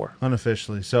 7-4.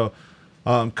 Unofficially. So,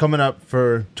 coming up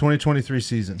for 2023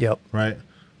 season. Yep. Right.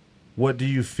 What do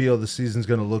you feel the season's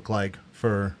going to look like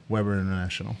for Weber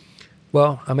International?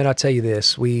 Well, I mean, I'll tell you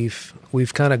this: we've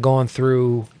kind of gone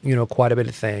through quite a bit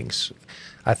of things.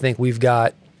 I think we've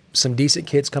got some decent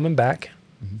kids coming back.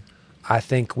 Mm-hmm. I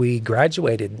think we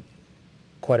graduated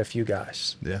quite a few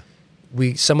guys. Yeah.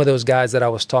 Some of those guys that I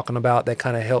was talking about that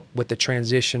kind of helped with the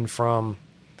transition from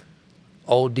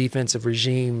old defensive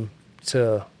regime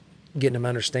to getting them to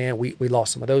understand. We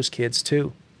lost some of those kids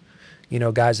too.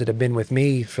 Guys that have been with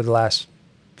me for the last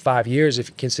 5 years, if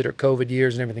you consider COVID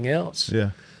years and everything else.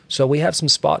 Yeah. So we have some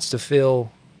spots to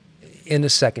fill in the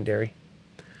secondary.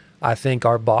 I think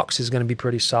our box is going to be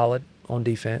pretty solid on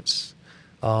defense.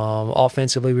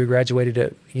 Offensively, we graduated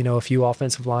a few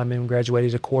offensive linemen,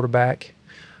 graduated a quarterback.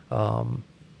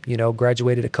 You know,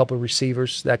 graduated a couple of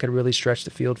receivers that could really stretch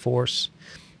the field for us.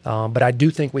 But I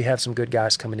do think we have some good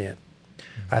guys coming in.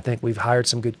 I think we've hired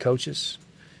some good coaches,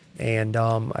 and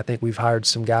I think we've hired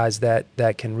some guys that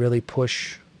can really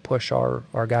push our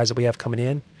guys that we have coming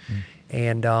in.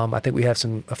 And I think we have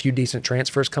a few decent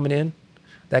transfers coming in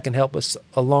that can help us,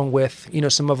 along with, you know,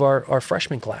 some of our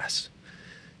freshman class.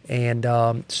 And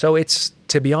so it's,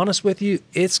 to be honest with you,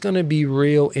 it's going to be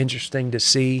real interesting to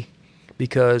see,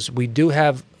 because we do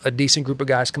have a decent group of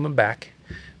guys coming back.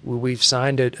 We've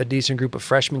signed a decent group of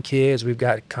freshman kids. We've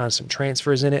got constant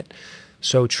transfers in it.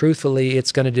 So truthfully,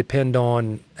 it's going to depend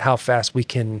on how fast we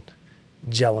can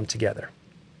gel them together.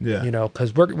 Yeah. You know,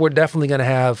 because we're definitely going to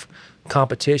have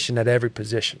competition at every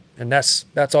position, and that's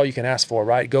all you can ask for,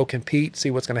 right? Go compete,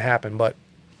 see what's going to happen. But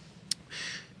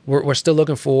we're still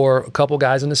looking for a couple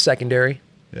guys in the secondary,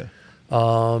 Yeah.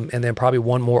 And then probably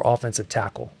one more offensive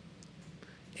tackle.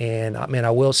 And I mean,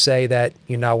 I will say that,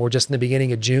 you know, we're just in the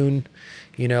beginning of June,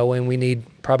 you know, and we need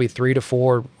probably 3 to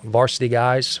 4 varsity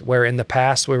guys, where in the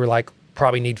past we were like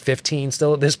probably need 15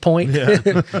 still at this point.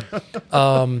 Yeah.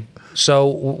 So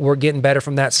we're getting better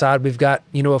from that side. We've got,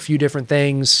 you know, a few different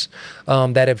things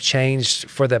that have changed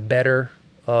for the better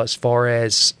as far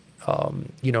as,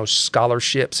 you know,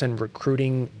 scholarships and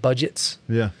recruiting budgets,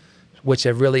 Yeah. which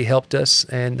have really helped us.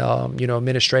 And, you know,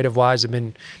 administrative wise have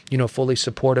been, you know, fully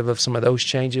supportive of some of those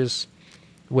changes,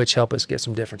 which help us get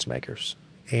some difference makers.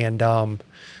 And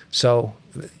so,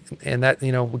 and that,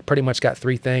 you know, we pretty much got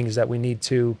 3 things that we need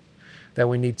to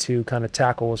kind of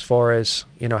tackle as far as,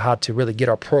 you know, how to really get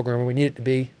our program where we need it to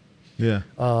be. Yeah.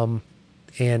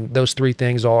 And those 3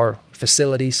 things are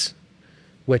facilities,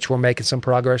 which we're making some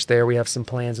progress there. We have some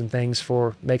plans and things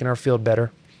for making our field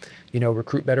better, you know,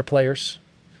 recruit better players.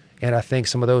 And I think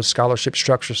some of those scholarship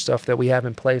structure stuff that we have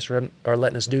in place are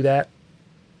letting us do that.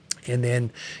 And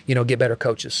then, you know, get better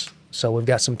coaches. So we've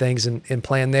got some things in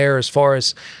plan there as far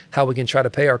as how we can try to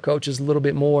pay our coaches a little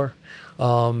bit more.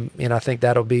 And I think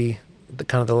that'll be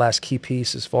kind of the last key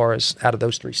piece as far as out of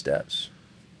those 3 steps.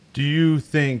 Do you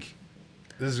think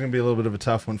this is going to be a little bit of a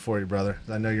tough one for you, brother?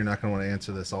 I know you're not going to want to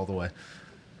answer this all the way.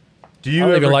 Do you I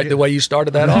don't even ever like get- the way you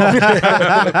started that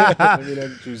off.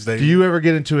 Do you ever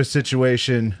get into a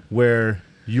situation where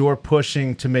you're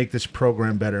pushing to make this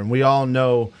program better? And we all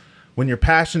know when you're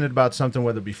passionate about something,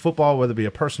 whether it be football, whether it be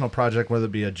a personal project, whether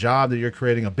it be a job that you're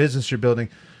creating, a business you're building,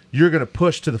 you're going to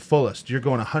push to the fullest. You're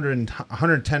going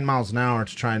 110 miles an hour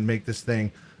to try and make this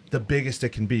thing the biggest it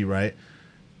can be, right?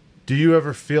 Do you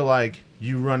ever feel like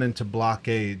you run into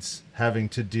blockades having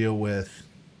to deal with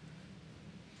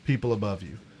people above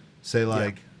you? Say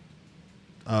like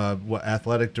what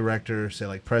athletic director, say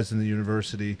like president of the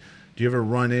university. Do you ever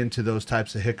run into those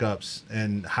types of hiccups,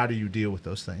 and how do you deal with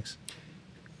those things?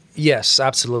 Yes,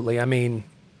 absolutely. I mean,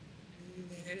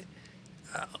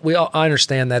 I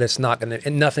understand that it's not going to,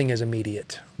 and nothing is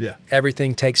immediate. Yeah.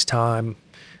 Everything takes time.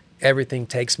 Everything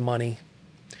takes money,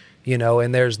 you know,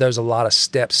 and there's a lot of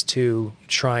steps to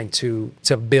trying to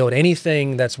build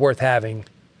anything that's worth having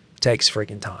takes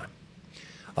freaking time.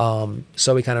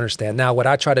 So we kind of understand. Now, what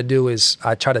I try to do is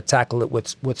I try to tackle it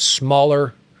with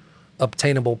smaller,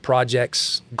 obtainable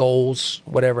projects, goals,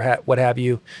 what have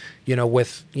you, you know,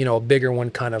 with, you know, a bigger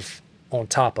one kind of on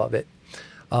top of it.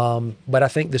 But I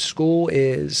think the school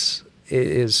is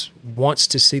wants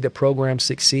to see the program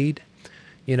succeed,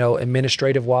 you know,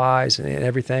 administrative wise and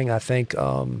everything. I think,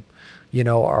 you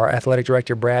know, our athletic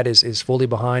director, Brad, is fully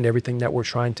behind everything that we're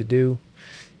trying to do,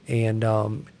 and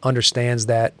understands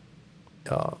that,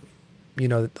 you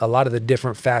know, a lot of the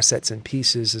different facets and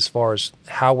pieces as far as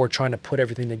how we're trying to put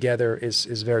everything together is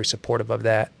very supportive of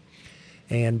that.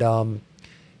 And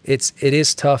it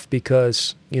is tough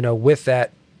because, you know, with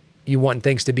that, you want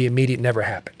things to be immediate, never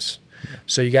happens. Yeah.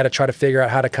 So you got to try to figure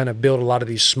out how to kind of build a lot of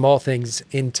these small things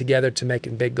in together to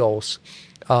making big goals.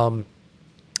 But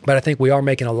I think we are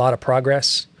making a lot of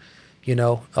progress. You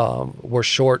know, we're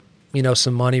short, you know,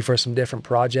 some money for some different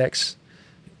projects,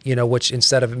 you know, which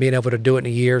instead of being able to do it in a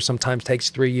year, sometimes takes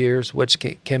 3 years, which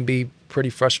can be pretty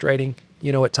frustrating,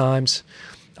 you know, at times.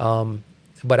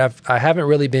 But I haven't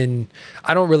really been,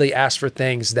 I don't really ask for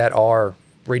things that are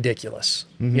ridiculous.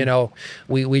 Mm-hmm. You know,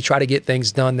 we try to get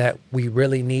things done that we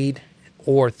really need,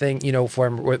 or you know,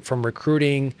 from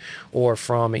recruiting or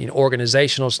from an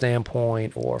organizational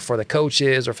standpoint, or for the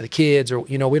coaches or for the kids, or,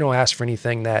 you know, we don't ask for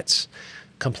anything that's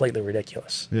completely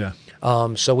ridiculous. Yeah.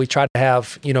 So we try to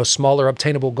have, you know, smaller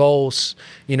obtainable goals,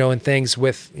 you know, and things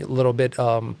with a little bit,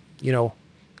 you know,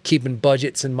 keeping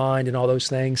budgets in mind and all those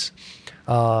things.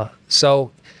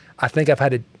 So I think I've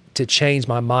had to change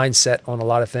my mindset on a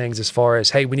lot of things as far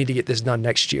as, hey, we need to get this done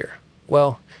next year.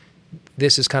 Well,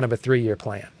 this is kind of a 3-year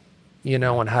plan. you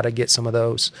know, on how to get some of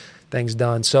those things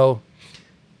done. So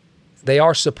they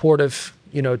are supportive,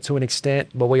 you know, to an extent,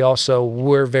 but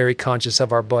we're very conscious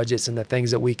of our budgets and the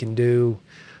things that we can do.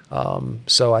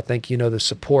 So I think, you know, the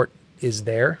support is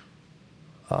there.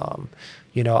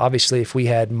 You know, obviously if we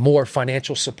had more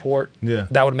financial support,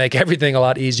 that would make everything a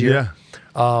lot easier.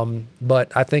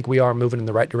 But I think we are moving in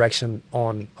the right direction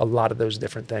on a lot of those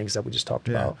different things that we just talked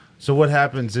about. So what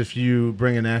happens if you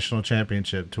bring a national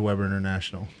championship to Weber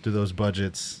International? Do those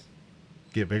budgets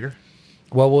get bigger?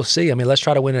 Well, we'll see. I mean, let's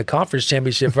try to win a conference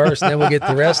championship first, then we'll get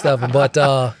the rest of them. But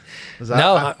I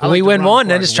we win one,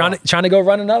 then just trying to go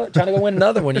win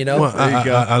another one. You know. Well,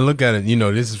 I look at it. You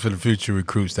know, this is for the future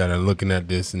recruits that are looking at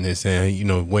this and they're saying, you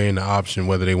know, weighing the option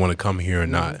whether they want to come here or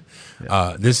not.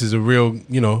 This is a real,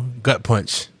 you know, gut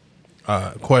punch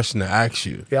question to ask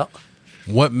you. Yeah.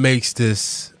 What makes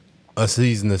this a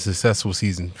successful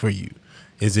season for you?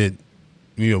 Is it,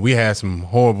 you know, we had some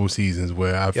horrible seasons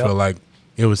where I feel like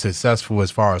it was successful as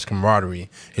far as camaraderie.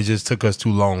 It just took us too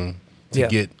long to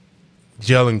get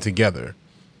gelling together.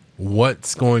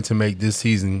 What's going to make this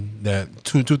season,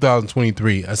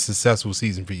 2023, a successful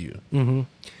season for you? Mm-hmm.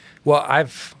 Well,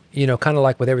 I've, you know, kind of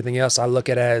like with everything else, I look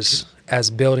at it as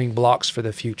building blocks for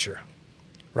the future,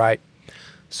 right?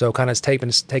 So kind of taking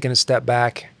a step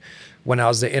back. When I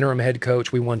was the interim head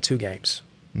coach, we won 2 games,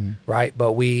 right?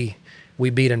 But we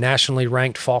beat a nationally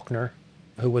ranked Faulkner,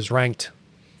 who was ranked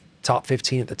top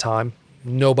 15 at the time.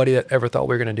 Nobody that ever thought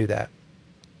we were going to do that.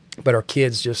 But our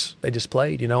kids just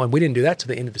played, you know, and we didn't do that till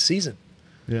the end of the season.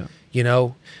 Yeah. You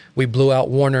know, we blew out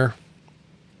Warner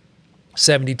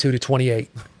 72-28.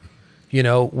 You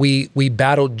know, we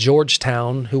battled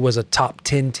Georgetown, who was a top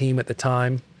 10 team at the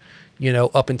time, you know,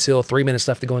 up until 3 minutes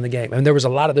left to go in the game. And there was a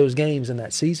lot of those games in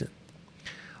that season.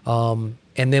 And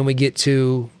then we get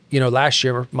to, you know, last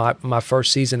year, my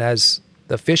first season as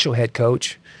the official head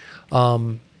coach,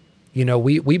 you know,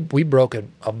 we broke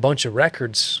a bunch of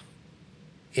records,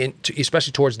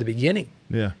 especially towards the beginning.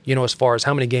 Yeah. You know, as far as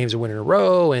how many games are winning in a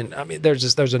row, and I mean, there's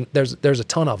a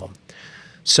ton of them.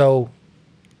 So,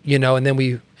 you know, and then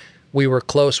we were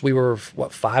close. We were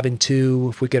 5-2.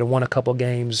 If we could have won a couple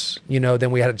games, you know,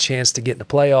 then we had a chance to get in the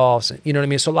playoffs. You know what I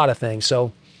mean? So a lot of things.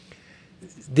 So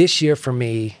this year for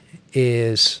me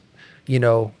is, you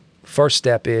know, first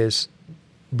step is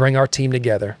bring our team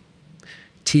together,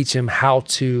 teach them how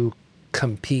to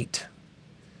compete,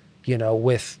 you know,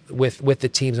 with the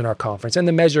teams in our conference. And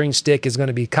the measuring stick is going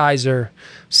to be Kaiser,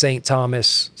 St.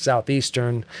 Thomas,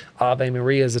 Southeastern. Ave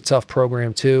Maria is a tough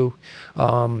program too.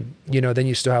 You know, then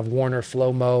you still have Warner,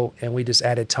 Flomo, and we just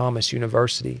added Thomas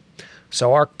University.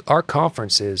 So our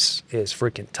conference is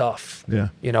freaking tough. Yeah.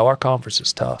 You know, our conference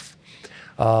is tough.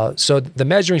 So the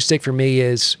measuring stick for me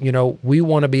is, you know, we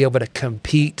want to be able to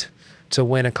compete to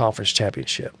win a conference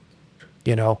championship,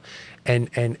 you know,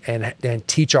 and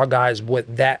teach our guys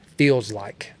what that feels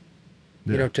like,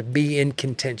 you know, to be in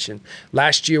contention.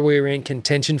 Last year we were in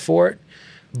contention for it,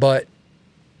 but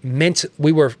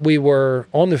we were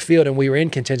on the field and we were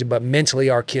in contention, but mentally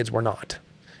our kids were not,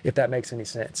 if that makes any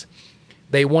sense.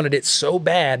 They wanted it so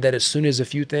bad that as soon as a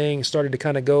few things started to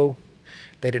kind of go,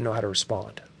 they didn't know how to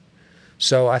respond.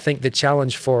 So I think the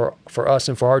challenge for us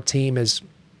and for our team is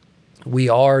we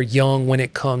are young when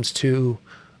it comes to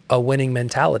a winning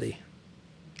mentality,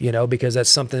 you know, because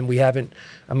that's something we haven't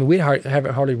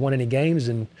hardly won any games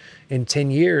in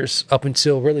 10 years up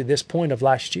until really this point of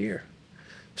last year.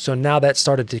 So now that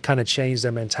started to kind of change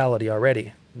their mentality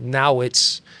already. Now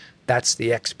that's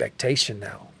the expectation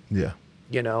now. Yeah.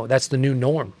 You know, that's the new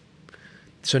norm.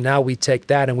 So now we take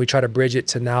that and we try to bridge it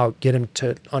to now get them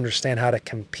to understand how to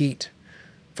compete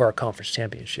for our conference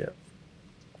championship.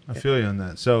 I feel you on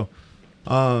that. So,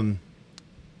 I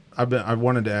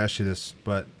wanted to ask you this,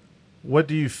 but what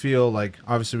do you feel like?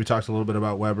 Obviously, we talked a little bit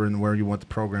about Weber and where you want the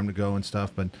program to go and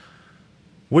stuff, but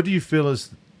what do you feel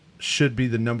should be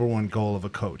the number one goal of a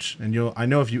coach? And I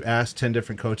know if you ask 10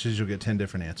 different coaches, you'll get 10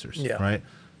 different answers, right?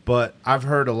 But I've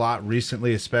heard a lot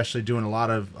recently, especially doing a lot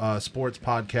of sports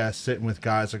podcasts, sitting with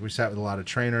guys like we sat with a lot of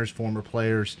trainers, former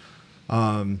players,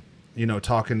 you know,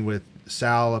 talking with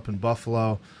Sal up in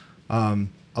Buffalo. A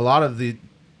lot of the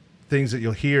things that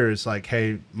you'll hear is like,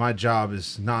 hey, my job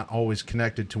is not always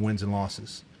connected to wins and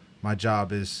losses. My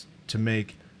job is to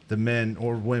make the men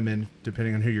or women,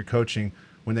 depending on who you're coaching,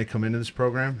 when they come into this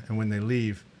program and when they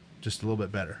leave, just a little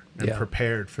bit better and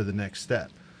prepared for the next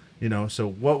step. You know, so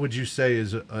what would you say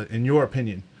is, in your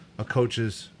opinion, a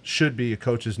coach's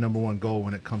number one goal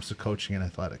when it comes to coaching and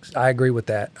athletics? I agree with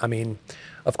that. I mean,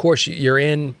 of course, you're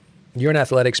in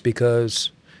athletics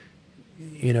because,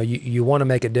 you know, you want to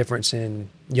make a difference in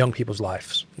young people's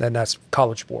lives, and that's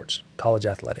college sports, college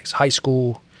athletics, high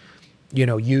school,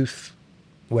 youth,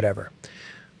 whatever.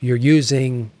 You're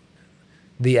using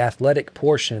the athletic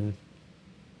portion,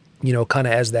 kind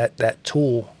of as that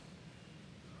tool,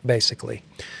 basically.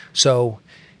 So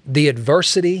the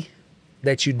adversity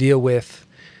that you deal with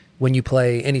when you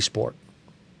play any sport,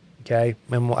 okay?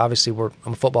 And obviously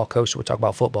I'm a football coach, so we'll talk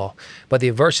about football. But the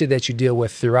adversity that you deal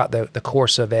with throughout the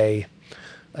course of a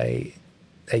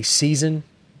season,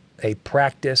 a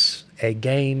practice, a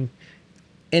game,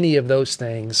 any of those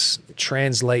things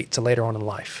translate to later on in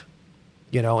life,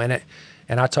 and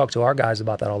I talk to our guys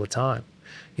about that all the time.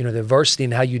 The adversity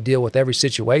and how you deal with every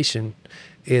situation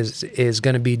is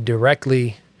going to be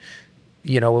directly,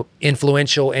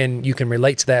 influential, and you can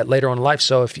relate to that later on in life.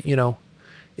 So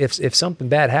if something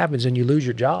bad happens and you lose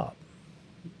your job,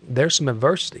 there's some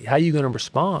adversity. How are you going to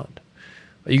respond?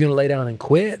 Are you going to lay down and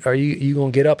quit? Are you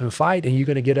going to get up and fight, and you're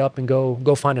going to get up and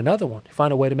go find another one,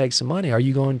 find a way to make some money? Are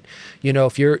you going,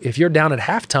 if you're down at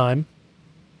halftime,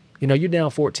 you're down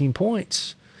 14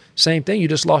 points. Same thing. You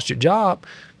just lost your job.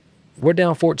 We're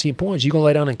down 14 points. You going to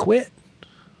lay down and quit?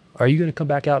 Are you going to come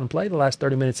back out and play the last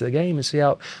 30 minutes of the game and see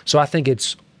how? So I think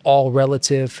it's all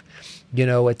relative.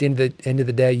 At the end of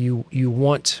the day, you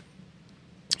want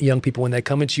young people, when they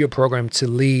come into your program, to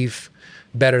leave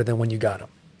better than when you got them.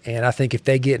 And I think if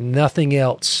they get nothing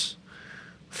else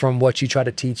from what you try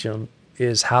to teach them,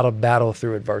 is how to battle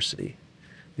through adversity.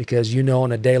 Because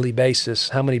on a daily basis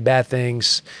how many bad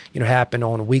things happen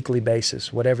on a weekly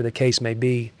basis, whatever the case may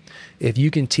be. If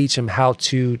you can teach them how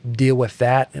to deal with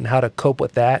that and how to cope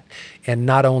with that, and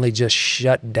not only just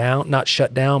not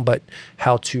shut down, but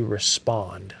how to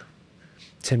respond.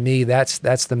 To me, that's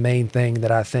the main thing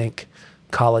that I think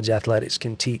college athletics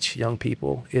can teach young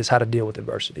people, is how to deal with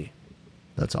adversity.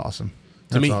 That's awesome.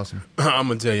 That's awesome. I'm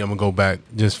gonna tell you, I'm gonna go back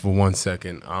just for 1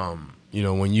 second.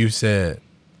 When you said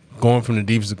going from the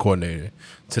defensive coordinator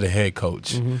to the head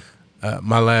coach,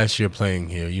 my last year playing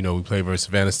here, we played versus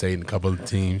Savannah State and a couple of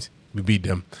teams. We beat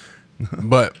them,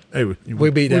 but hey, we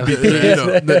beat them.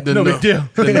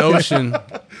 The notion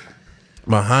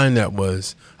behind that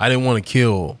was I didn't want to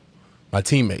kill my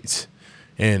teammates,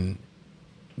 and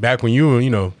back when you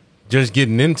were, just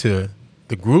getting into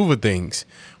the groove of things,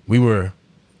 we were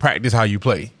practice how you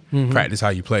play. Practice how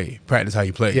you play. Practice how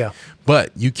you play. Yeah.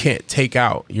 But you can't take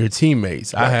out your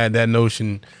teammates. Right. I had that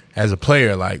notion as a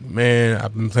player, like, man,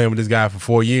 I've been playing with this guy for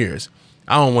 4 years.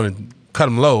 I don't want to cut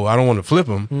him low. I don't want to flip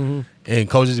him. And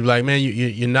coaches be like, man,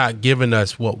 you're not giving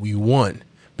us what we want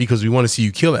because we want to see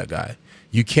you kill that guy.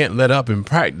 You can't let up in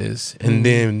practice and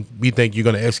then we think you're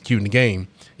going to execute in the game.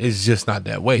 It's just not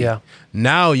that way. Yeah.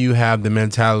 Now you have the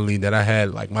mentality that I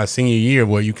had like my senior year,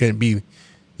 where you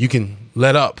can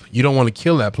let up. You don't want to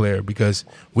kill that player because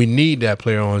we need that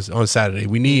player on Saturday.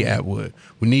 We need Atwood.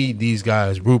 We need these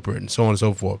guys, Rupert, and so on and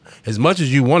so forth. As much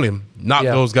as you want him, knock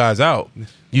those guys out,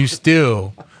 you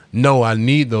still know I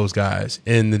need those guys.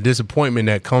 And the disappointment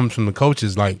that comes from the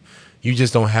coaches, like, you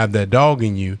just don't have that dog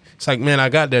in you. It's like, man, I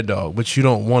got that dog, but you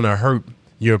don't want to hurt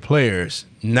your players.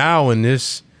 Now in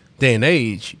this day and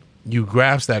age, you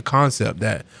grasp that concept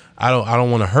that I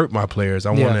don't want to hurt my players.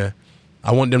 I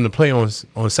want them to play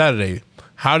on Saturday.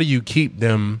 How do you keep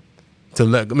them how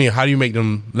do you make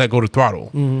them let go the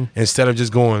throttle instead of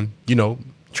just going,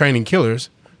 training killers?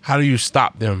 How do you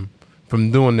stop them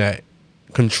from doing that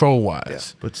control wise? Yeah,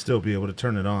 but still be able to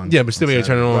turn it on. Yeah, but still be able to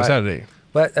turn it on right. Saturday.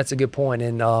 But that's a good point.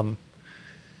 And,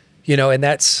 and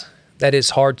that is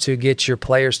hard to get your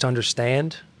players to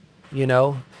understand,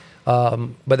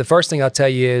 But the first thing I'll tell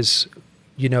you is,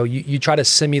 you try to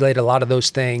simulate a lot of those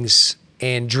things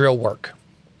in drill work,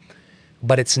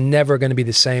 but it's never going to be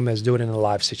the same as doing it in a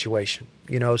live situation,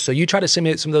 So you try to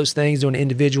simulate some of those things, doing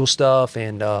individual stuff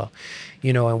and,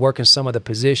 and working some of the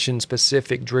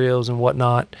position-specific drills and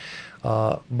whatnot.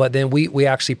 But then we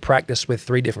actually practice with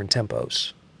 3 different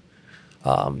tempos.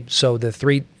 So the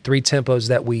three tempos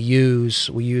that we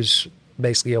use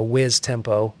basically a whiz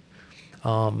tempo,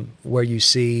 where you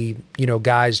see,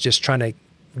 guys just trying to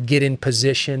get in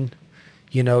position,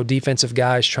 defensive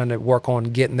guys trying to work on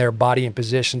getting their body in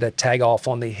position to tag off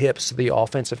on the hips of the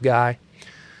offensive guy,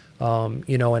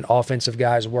 and offensive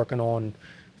guys working on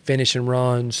finishing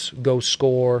runs, go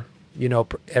score,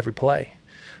 every play.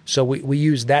 So we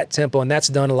use that tempo, and that's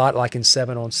done a lot like in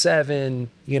 7-on-7,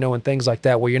 and things like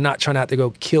that, where you're not trying to have to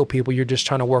go kill people. You're just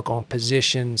trying to work on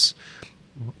positions,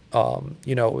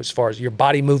 as far as your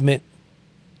body movement.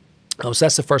 So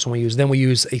that's the first one we use. Then we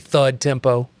use a thud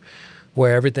tempo,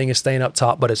 where everything is staying up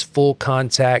top, but it's full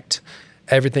contact,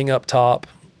 everything up top,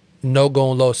 no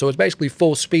going low. So it's basically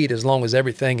full speed as long as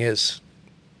everything is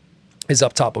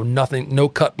up top. Nothing, no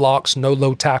cut blocks, no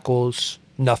low tackles,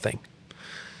 nothing.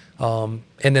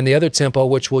 And then the other tempo,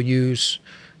 which we'll use,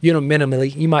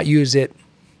 minimally, you might use it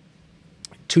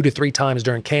 2 to 3 times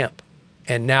during camp.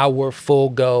 And now we're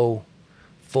full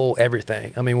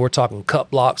everything. I mean, we're talking cut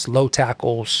blocks, low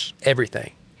tackles,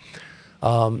 everything.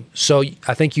 So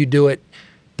I think you do it.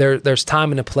 There's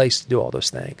time and a place to do all those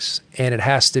things, and it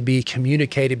has to be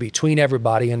communicated between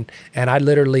everybody. And I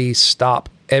literally stop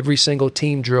every single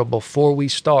team drill before we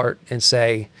start and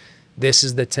say, this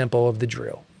is the tempo of the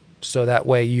drill. So that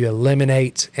way you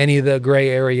eliminate any of the gray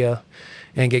area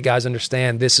and get guys to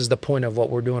understand this is the point of what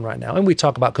we're doing right now. And we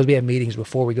talk about, because we have meetings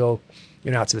before we go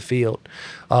out to the field.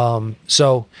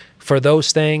 So for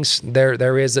those things,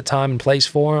 there is a time and place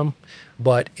for them.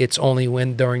 But it's only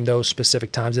during those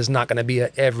specific times. It's not going to be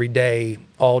an everyday,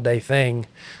 all-day thing.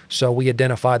 So we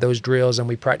identify those drills and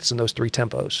we practice in those 3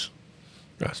 tempos.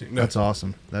 Gotcha. That's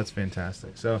awesome. That's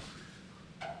fantastic. So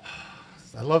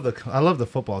I love the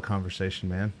football conversation,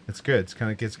 man. It's good. It's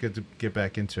good to get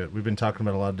back into it. We've been talking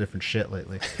about a lot of different shit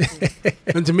lately.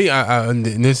 And to me, and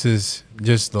this is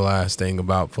just the last thing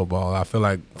about football. I feel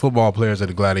like football players are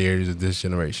the gladiators of this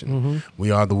generation. Mm-hmm.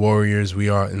 We are the warriors. We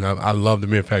are, and I love the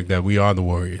mere fact that we are the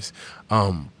warriors.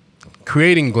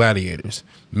 Creating gladiators,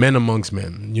 men amongst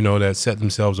men, that set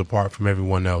themselves apart from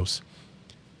everyone else.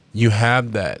 You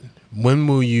have that. When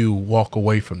will you walk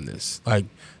away from this? Like,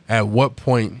 at what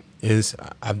point is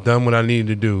I've done what I needed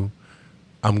to do?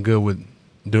 I'm good with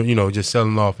doing, just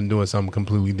selling off and doing something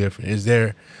completely different. Is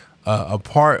there a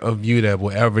part of you that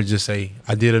will ever just say,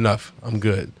 I did enough, I'm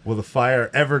good? Will the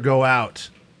fire ever go out?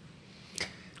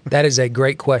 That is a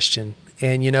great question.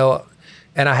 And,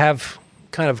 and I have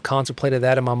kind of contemplated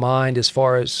that in my mind as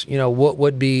far as,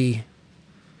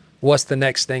 what's the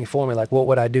next thing for me? Like, what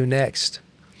would I do next?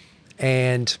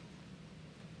 And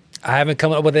I haven't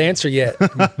come up with an answer yet.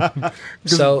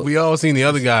 So we all seen the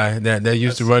other guy that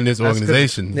used to run this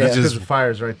organization. Yeah. Because the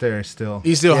fire's right there still.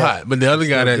 He's still hot. But the other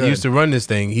guy that good. used to run this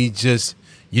thing, you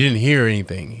didn't hear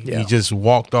anything. Yeah. He just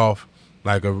walked off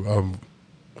like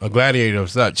a gladiator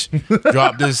of such,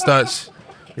 dropped his such,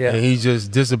 and he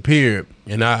just disappeared.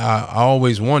 And I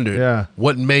always wondered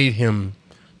what made him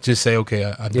just say, okay,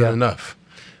 I've done enough.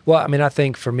 Well, I mean, I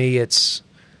think for me, it's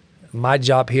my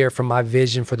job here, from my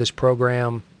vision for this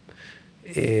program,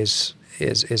 is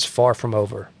far from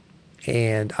over.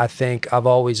 And I think I've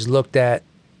always looked at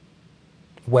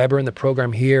Weber and the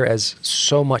program here as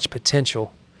so much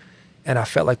potential, and I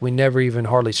felt like we never even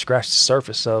hardly scratched the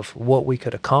surface of what we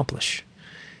could accomplish.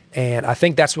 And I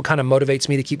think that's what kind of motivates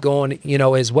me to keep going,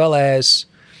 as well as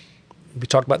we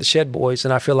talked about the Shed Boys,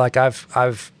 and I feel like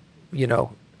I've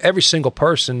every single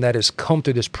person that has come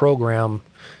through this program,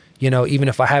 even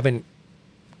if I haven't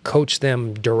coached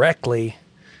them directly,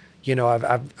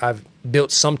 I've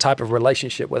built some type of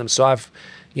relationship with them. So I've,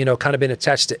 kind of been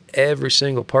attached to every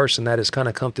single person that has kind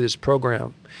of come through this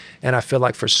program. And I feel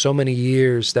like for so many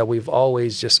years that we've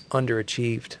always just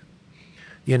underachieved,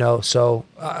 so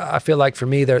I feel like for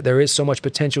me, there is so much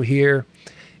potential here.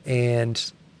 And,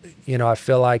 I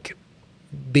feel like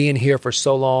being here for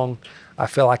so long, I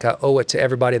feel like I owe it to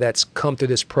everybody that's come through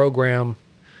this program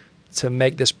to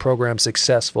make this program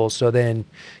successful. So then,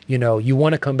 you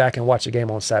want to come back and watch a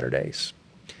game on Saturdays.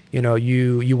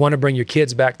 You want to bring your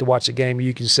kids back to watch a game.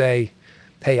 You can say,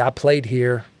 hey, I played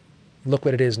here. Look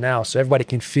what it is now. So everybody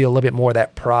can feel a little bit more of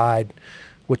that pride,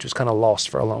 which was kind of lost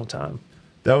for a long time.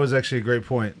 That was actually a great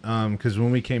point. Because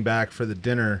when we came back for the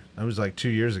dinner, that was like 2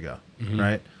 years ago,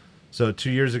 right? So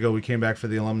 2 years ago, we came back for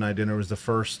the alumni dinner. It was the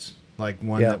first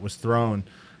one that was thrown.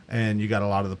 And you got a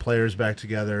lot of the players back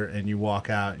together, and you walk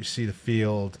out, you see the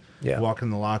field, you walk in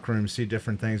the locker room, see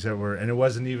different things that were, and it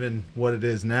wasn't even what it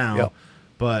is now,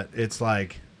 but it's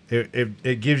like,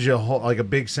 it gives you a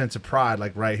big sense of pride.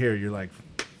 Like right here, you're like,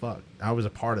 fuck, I was a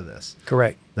part of this.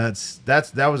 Correct.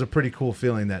 That was a pretty cool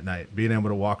feeling that night, being able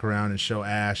to walk around and show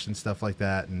Ash and stuff like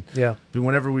that. And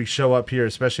whenever we show up here,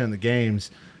 especially in the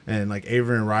games, and like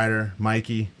Avery and Ryder,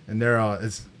 Mikey, and they're all,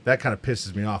 that kind of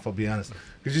pisses me off, I'll be honest.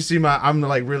 Because you see, I'm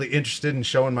like really interested in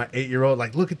showing my 8-year-old,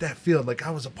 like, look at that field, like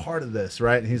I was a part of this,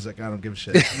 right? And he's like, I don't give a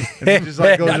shit. And he just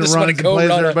like goes and runs and plays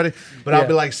with everybody. But I'll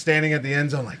be like standing at the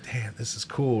end zone, like, damn, this is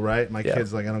cool, right? My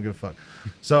kid's like, I don't give a fuck.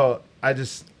 So I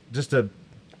just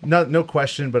no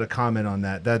question, but a comment on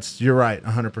that. You're right,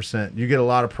 100%. You get a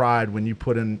lot of pride when you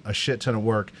put in a shit ton of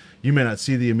work. You may not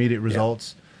see the immediate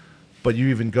results, but you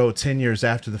even go 10 years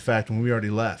after the fact when we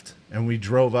already left. And we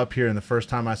drove up here, and the first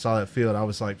time I saw that field, I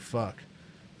was like, fuck.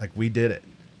 Like, we did it.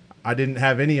 I didn't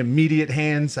have any immediate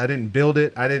hands. I didn't build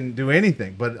it. I didn't do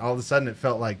anything. But all of a sudden, it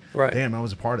felt like, damn, I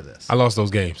was a part of this. I lost those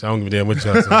games. I don't give a damn what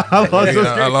y'all say.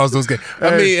 I lost those games.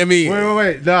 Hey, I mean.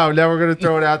 Wait. No, now we're gonna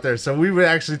throw it out there. So we were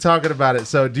actually talking about it.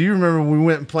 So do you remember when we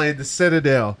went and played the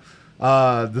Citadel?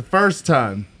 The first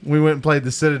time we went and played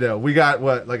the Citadel, we got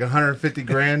what, like 150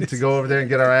 grand to go over there and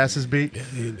get our asses beat.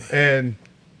 And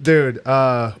dude,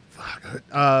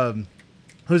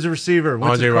 who's the receiver?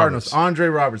 Went to the Cardinals. Roberts. Andre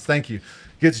Roberts. Thank you.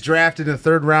 Gets drafted in the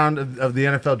third round of the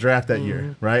NFL draft that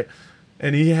year, right?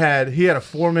 And he had a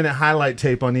 4-minute highlight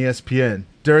tape on ESPN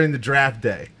during the draft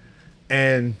day.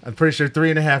 And I'm pretty sure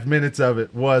 3.5 minutes of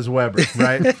it was Weber,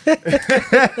 right?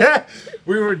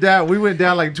 We went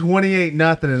down like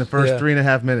 28-0 in the first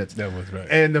 3.5 minutes. That was right.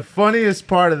 And the funniest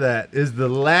part of that is the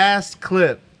last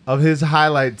clip of his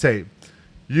highlight tape.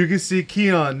 You can see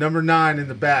Keon, number 9, in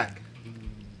the back,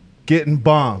 getting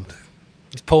bombed.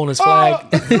 He's pulling his flag.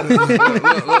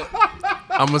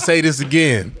 I'm gonna say this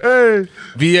again. Hey.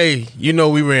 VA, you know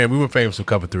we were famous for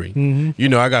cover 3. You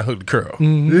know I got hooked to curl.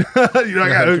 You know, I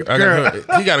got hooked curl.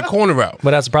 He got a corner route.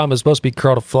 But that's the problem. It's supposed to be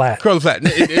curled to flat. Curl the flat.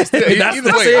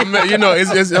 Either way,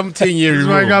 I'm 10 years. That's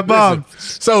why I got bombed.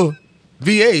 So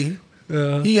VA,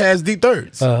 he has deep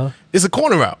thirds. It's a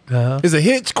corner route. It's a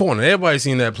hitch corner. Everybody's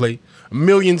seen that play a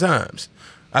million times.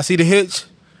 I see the hitch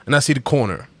and I see the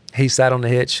corner. He sat on the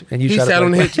hitch, and He sat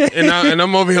on the hitch, and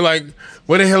I'm over here like,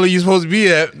 where the hell are you supposed to be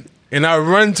at? And I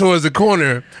run towards the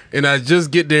corner, and I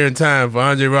just get there in time for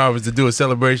Andre Roberts to do a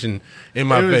celebration in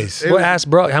my face. Well, ask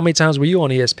bro, how many times were you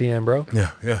on ESPN, bro?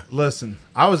 Yeah. Listen,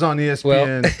 I was on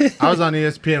ESPN. I was on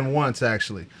ESPN once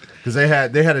actually, because they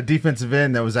had a defensive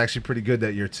end that was actually pretty good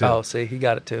that year too. Oh, see, he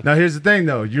got it too. Now here's the thing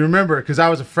though, you remember, because I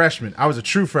was a freshman. I was a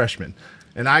true freshman,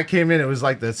 and I came in. It was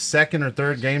like the second or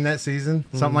third game that season,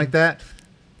 something like that.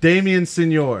 Damian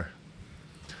Senor.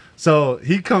 So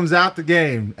he comes out the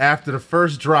game after the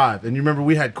first drive. And you remember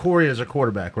we had Corey as our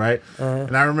quarterback, right?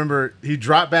 And I remember he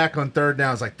dropped back on third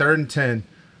down. It's like 3rd and 10.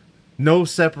 No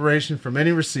separation from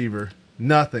any receiver.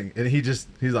 Nothing. And he's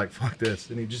like, fuck this.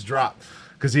 And he just dropped.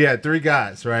 Because he had 3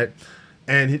 guys, right?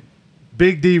 And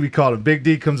Big D, we called him. Big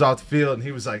D comes off the field and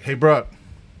he was like, hey, bro.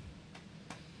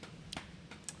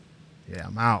 Yeah,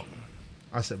 I'm out.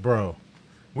 I said, bro.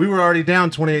 We were already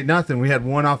down 28-0. We had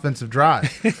 1 offensive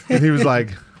drive. And he was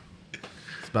like,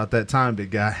 it's about that time,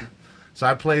 big guy. So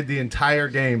I played the entire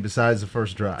game besides the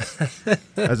first drive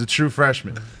as a true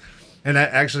freshman. And I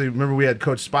actually remember we had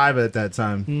Coach Spiva at that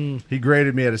time. He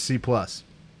graded me at a C+.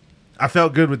 I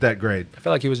felt good with that grade. I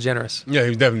felt like he was generous. Yeah, he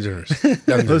was definitely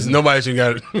generous. Nobody should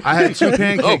got it. I had 2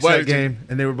 pancakes that game,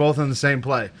 and they were both on the same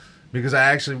play because I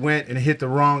actually went and hit the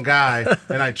wrong guy,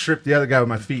 and I tripped the other guy with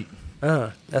my feet.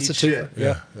 That's a shit. two.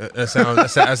 Yeah.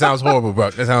 That sounds horrible, bro.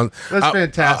 That's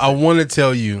fantastic. I want to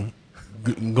tell you,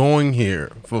 going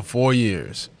here for 4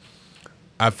 years,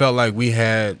 I felt like we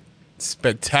had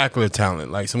spectacular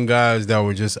talent, like some guys that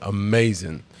were just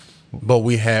amazing, but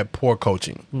we had poor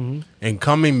coaching. And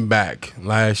coming back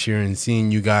last year and seeing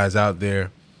you guys out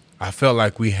there, I felt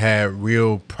like we had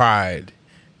real pride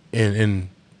in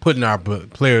putting our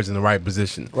players in the right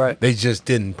position. Right. They just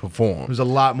didn't perform. There's a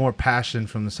lot more passion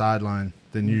from the sideline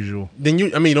than usual. Don't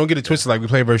get it twisted. Like, we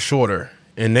play very shorter,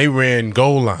 and they ran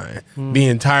goal line the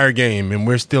entire game, and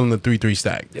we're still in the 3-3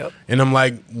 stack. Yep. And I'm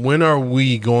like, when are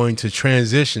we going to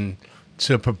transition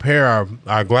to prepare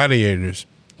our gladiators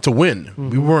to win?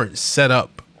 We weren't set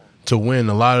up to win.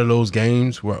 A lot of those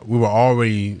games we were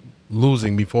already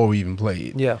losing before we even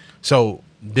played. Yeah. So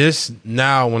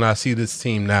when I see this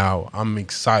team now, I'm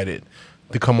excited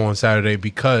to come on Saturday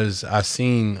because I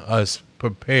seen us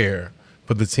prepare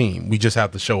for the team. We just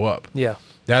have to show up. Yeah.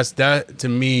 That to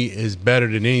me is better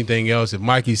than anything else. If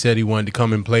Mikey said he wanted to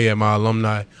come and play at my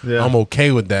alumni, I'm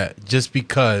okay with that. Just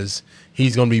because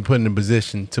he's going to be put in a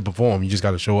position to perform, you just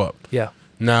got to show up. Yeah.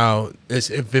 Now,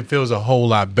 it feels a whole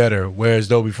lot better. Whereas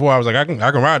though before I was like, I can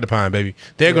ride the pine, baby.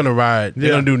 They're going to ride. They're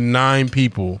going to do 9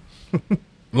 people.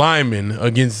 Linemen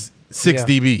against 6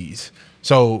 DBs.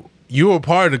 So you were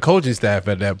part of the coaching staff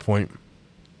at that point.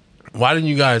 Why didn't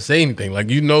you guys say anything? Like,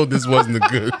 this wasn't a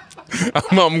good.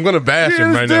 I'm gonna bash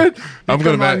him right now. I'm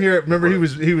gonna bash here. Remember, he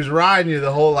was riding you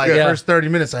the whole first 30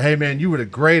 minutes. Like, hey man, you were the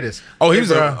greatest. Oh, he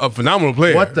was a phenomenal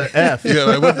player. What the f? Yeah,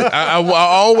 like, I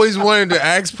always wanted to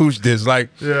ask Pooch this. Like,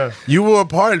 you were a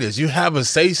part of this. You have a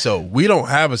say so. We don't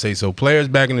have a say so. Players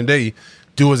back in the day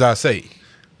do as I say.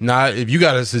 Now, if you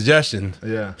got a suggestion, we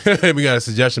got a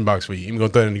suggestion box for you. You're gonna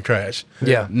throw it in the trash.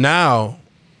 Yeah. Now,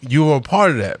 you were a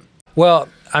part of that. Well,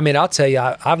 I mean, I'll tell you,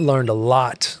 I've learned a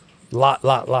lot,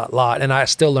 and I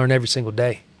still learn every single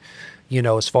day,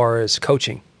 as far as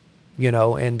coaching,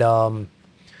 and,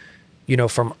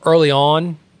 from early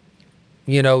on,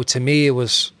 you know, to me, it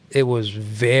was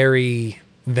very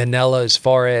vanilla as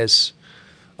far as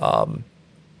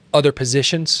other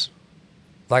positions.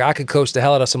 Like I could coach the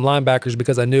hell out of some linebackers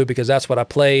because that's what I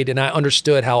played, and I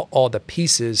understood how all the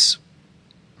pieces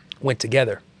went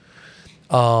together.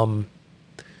 But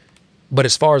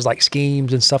as far as like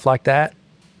schemes and stuff like that,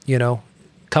 you know,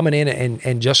 coming in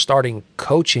and just starting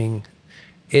coaching,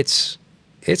 it's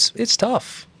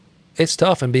tough. It's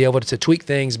tough, and be able to tweak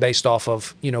things based off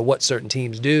of, you know, what certain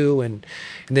teams do and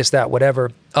this, that,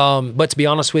 whatever. But to be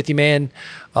honest with you, man,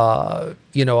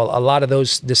 you know, a lot of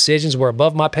those decisions were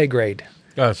above my pay grade.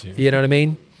 Gotcha. You know what I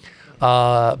mean?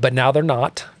 But now they're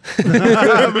not.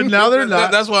 But now they're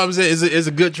not. That's why I'm saying it's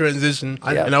a good transition.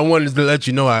 Yeah. And I wanted to let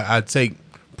you know I take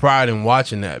pride in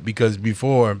watching that, because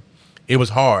before it was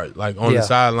hard. Like on the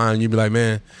sideline, you'd be like,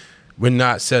 man, we're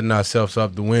not setting ourselves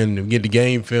up to win. We get the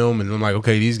game film, and I'm like,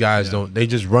 okay, these guys they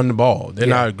just run the ball. They're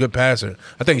not a good passer.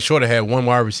 I think Shorter had one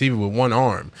wide receiver with one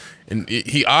arm, and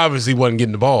he obviously wasn't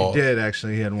getting the ball. He did,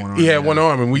 actually. He had one arm. He had one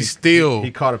arm, and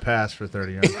he caught a pass for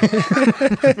 30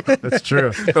 yards. That's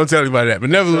true. Don't tell anybody that. But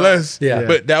nevertheless, Yeah.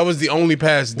 but that was the only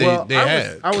pass they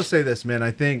had. I would say this, man. I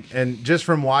think, and just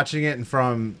from watching it and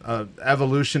from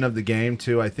evolution of the game,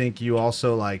 too, I think you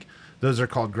also, like, those are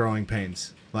called growing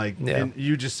pains. Like, and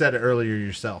you just said it earlier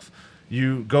yourself.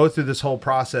 You go through this whole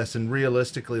process, and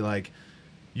realistically, like,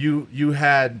 you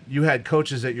had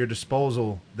coaches at your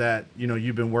disposal that, you know,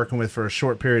 you've been working with for a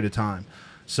short period of time.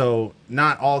 So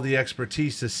not all the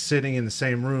expertise is sitting in the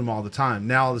same room all the time.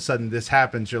 Now all of a sudden this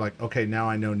happens, you're like, okay, now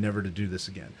I know never to do this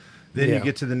again. Then you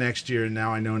get to the next year, and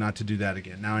now I know not to do that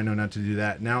again. Now I know not to do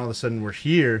that. Now all of a sudden we're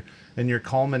here, and you're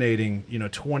culminating, you know,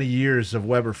 20 years of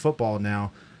Weber football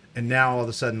now. And now all of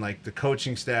a sudden, like, the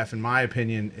coaching staff, in my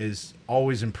opinion, is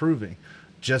always improving.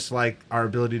 Just like our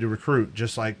ability to recruit,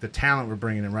 just like the talent we're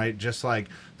bringing in, right? Just like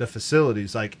the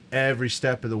facilities, like every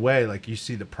step of the way, like you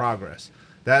see the progress.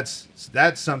 That's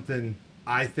something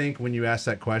I think when you ask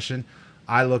that question,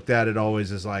 I looked at it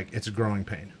always as like, it's a growing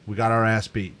pain. We got our ass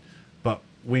beat, but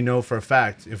we know for a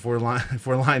fact if we're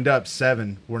lined up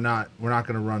 7, we're not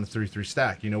going to run a 3-3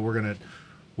 stack. You know, we're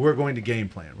going to game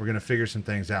plan. We're going to figure some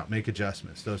things out, make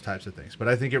adjustments, those types of things. But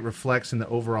I think it reflects in the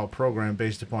overall program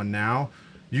based upon now.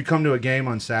 You come to a game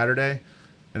on Saturday,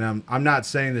 and I'm not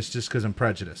saying this just because I'm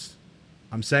prejudiced.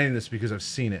 I'm saying this because I've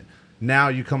seen it. Now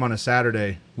you come on a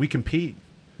Saturday, we compete.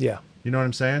 Yeah. You know what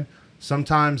I'm saying?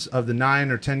 Sometimes of the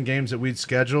 9 or 10 games that we'd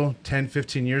schedule 10,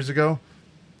 15 years ago,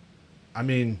 I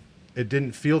mean, it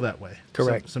didn't feel that way.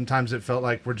 Correct. Sometimes it felt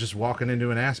like we're just walking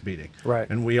into an ass beating. Right.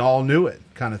 And we all knew it,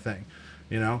 kind of thing.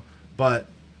 You know, but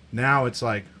now it's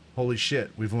like, holy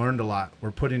shit, we've learned a lot.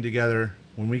 We're putting together,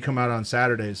 when we come out on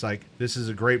Saturday, it's like, this is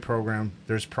a great program.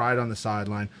 There's pride on the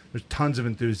sideline. There's tons of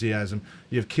enthusiasm.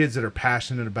 You have kids that are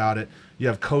passionate about it. You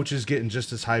have coaches getting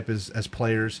just as hype as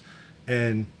players,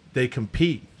 and they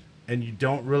compete. And you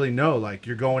don't really know, like,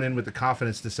 you're going in with the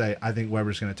confidence to say, I think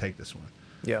Weber's going to take this one.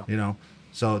 Yeah. You know,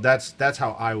 so that's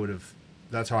how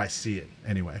that's how I see it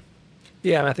anyway.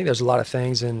 Yeah, and I think there's a lot of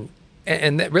things, and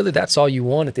really that's all you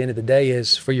want at the end of the day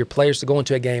is for your players to go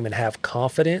into a game and have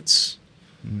confidence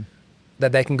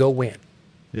that they can go win.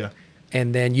 Yeah.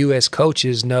 And then you as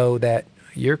coaches know that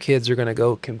your kids are going to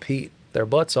go compete their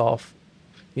butts off,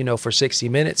 you know, for 60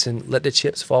 minutes and let the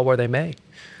chips fall where they may.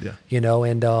 Yeah. You know,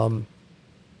 and,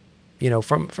 you know,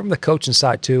 from the coaching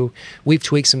side too, we've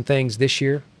tweaked some things this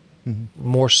year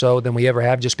more so than we ever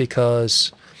have, just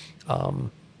because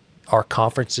our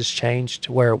conference has changed,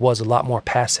 where it was a lot more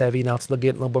pass heavy. Now it's getting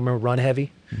a little bit more run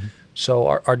heavy. So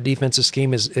our defensive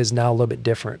scheme is now a little bit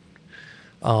different.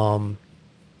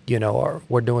 You know,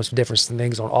 we're doing some different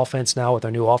things on offense now with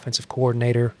our new offensive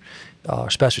coordinator. Our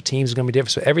special teams is going to be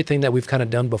different. So everything that we've kind of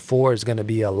done before is going to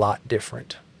be a lot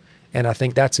different. And I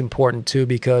think that's important too,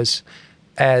 because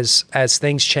as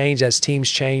things change, as teams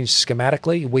change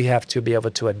schematically, we have to be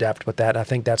able to adapt with that. I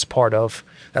think that's part of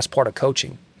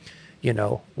coaching. You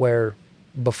know, where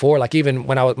before, like even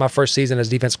when my first season as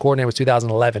defense coordinator was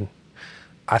 2011,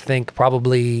 I think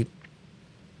probably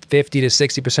 50 to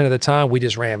 60% of the time we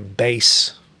just ran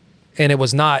base, and it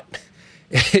was not.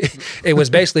 It was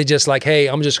basically just like, hey,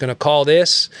 I'm just going to call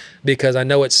this because I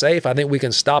know it's safe. I think we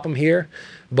can stop them here,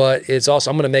 but it's also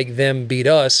I'm going to make them beat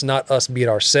us, not us beat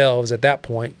ourselves at that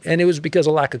point. And it was because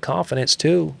of lack of confidence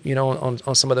too, you know,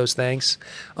 on some of those things.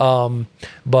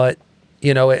 But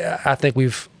you know, I think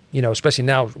we've, you know, especially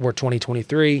now we're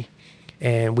 2023,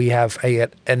 and we have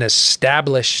an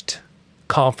established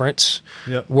conference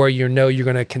where you know you're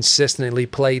going to consistently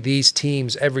play these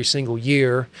teams every single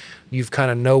year. You've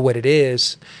kind of know what it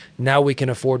is. Now we can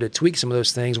afford to tweak some of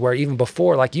those things where even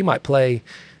before, like you might play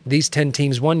these 10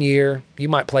 teams one year, you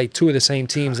might play 2 of the same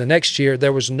teams the next year.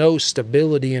 There was no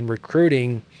stability in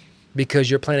recruiting because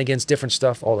you're playing against different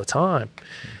stuff all the time.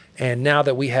 And now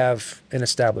that we have an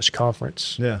established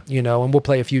conference, and we'll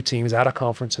play a few teams out of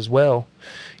conference as well,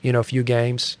 a few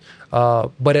games,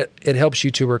 but it helps you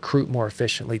to recruit more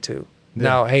efficiently too. Yeah.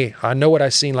 Now, hey, I know what I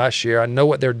seen last year. I know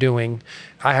what they're doing.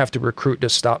 I have to recruit to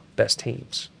stop best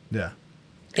teams. Yeah.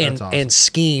 And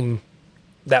scheme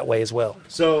that way as well.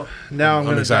 So now I'm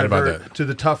going to divert to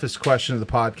the toughest question of the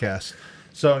podcast.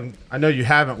 So I know you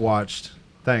haven't watched.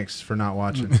 Thanks for not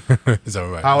watching. It's all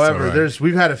right. However,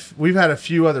 we've had a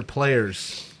few other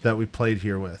players that we played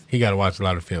here with. He got to watch a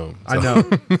lot of film. So. I know.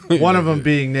 One of them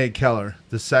being Nate Keller,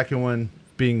 the second one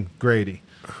being Grady,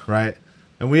 right?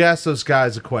 And we asked those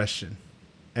guys a question,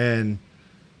 and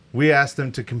we asked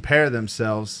them to compare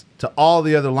themselves to all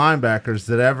the other linebackers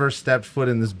that ever stepped foot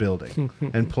in this building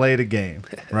and played a game,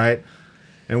 right?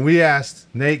 And we asked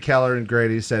Nate Keller and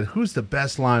Grady, said, who's the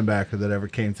best linebacker that ever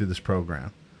came through this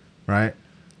program, right?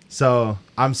 So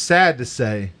I'm sad to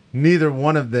say neither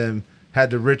one of them had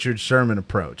the Richard Sherman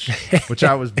approach, which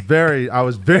I was very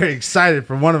excited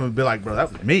for one of them to be like, bro,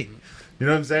 that was me. You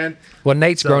know what I'm saying? Well,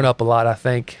 Nate's grown up a lot, I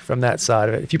think, from that side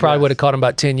of it. If you probably would have caught him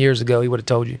about 10 years ago, he would have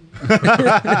told you.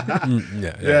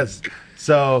 Yes.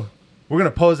 So we're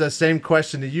going to pose that same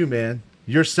question to you, man,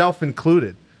 yourself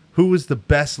included. Who was the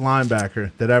best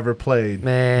linebacker that ever played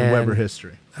in Weber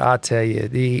history? I'll tell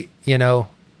you,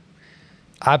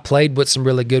 I played with some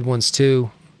really good ones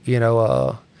too.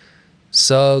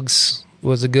 Suggs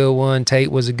was a good one.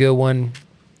 Tate was a good one.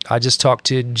 I just talked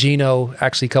to Gino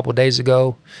actually a couple of days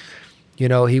ago.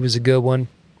 He was a good one.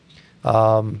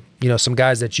 Some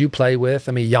guys that you play with.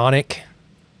 I mean, Yannick,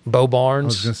 Bo Barnes. I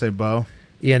was going to say Bo.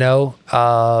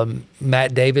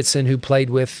 Matt Davidson, who played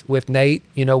with Nate,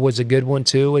 was a good one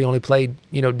too. He only played,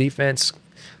 defense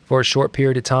for a short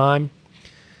period of time.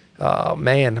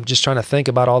 Man, I'm just trying to think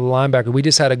about all the linebackers. We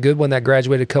just had a good one that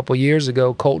graduated a couple of years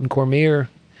ago, Colton Cormier.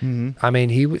 Mm-hmm. I mean,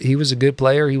 he was a good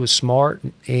player. He was smart,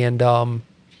 and so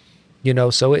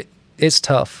it's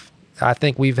tough. I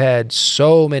think we've had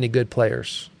so many good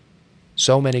players,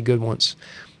 so many good ones,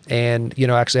 and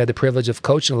actually had the privilege of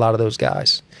coaching a lot of those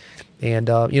guys. And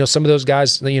some of those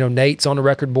guys, Nate's on the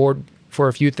record board for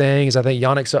a few things. I think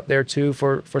Yannick's up there too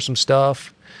for some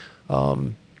stuff. I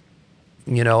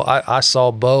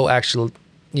saw Bo actually.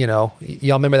 Y'all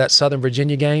remember that Southern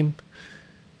Virginia game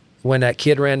when that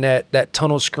kid ran that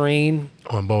tunnel screen?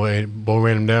 When Bo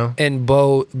ran him down? And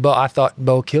Bo, I thought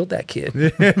Bo killed that kid.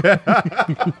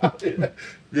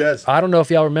 Yes. I don't know if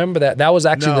y'all remember that. That was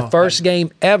actually the first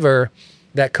game ever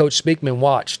that Coach Speakman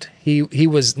watched. He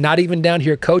was not even down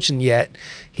here coaching yet.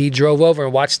 He drove over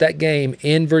and watched that game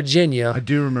in Virginia. I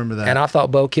do remember that. And I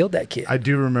thought Bo killed that kid. I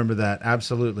do remember that,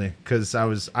 absolutely. Because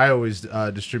I always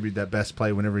distribute that best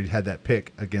play whenever he had that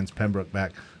pick against Pembroke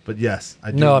back. But yes,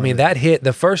 I do. No, I mean, that hit,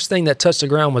 the first thing that touched the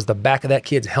ground was the back of that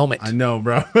kid's helmet. I know,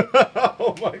 bro.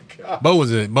 Oh, my God. Bo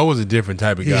was a different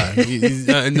type of guy.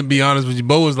 And to be honest with you,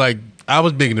 Bo was like, I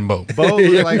was bigger than Bo. Bo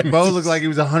looked like he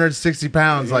was 160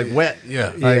 pounds, like wet.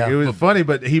 Yeah. It was funny,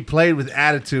 but he played with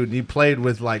attitude and he played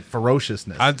with like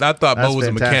ferociousness. I thought Bo was fantastic.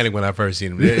 A mechanic when I first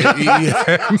seen him.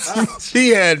 He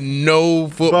had no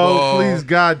football. Bo, please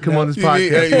God, come on this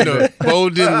podcast. Bo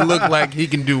didn't look like he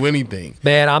can do anything.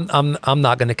 Man, I'm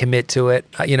not going to commit to it.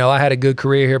 I had a good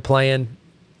career here playing,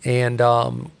 and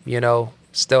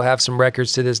still have some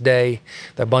records to this day.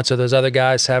 A bunch of those other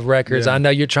guys have records. Yeah. I know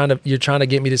you're trying to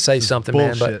get me to say something,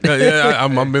 bullshit. Man. But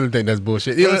I'm really think that's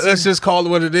bullshit. Yeah, let's just call it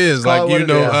what it is. What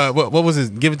was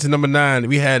it? Give it to number 9.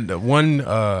 We had one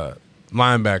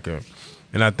linebacker,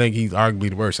 and I think he's arguably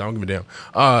the worst. I don't give a damn.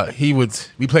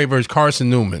 We played versus Carson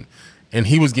Newman, and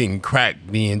he was getting cracked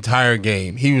the entire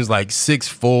game. He was like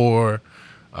 6'4".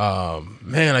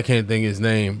 Man, I can't think of his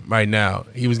name right now.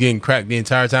 He was getting cracked the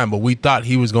entire time, but we thought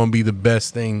he was going to be the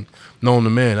best thing known to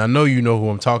man. I know you know who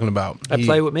I'm talking about. He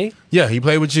played with me? Yeah, he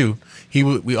played with you.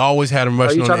 We always had him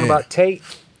rushing on the end. Are you talking about Tate?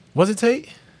 Was it Tate?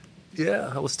 Yeah,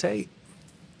 that was Tate.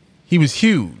 He was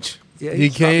huge. Yeah, he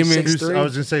came in. I was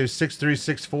going to say he was 6'3",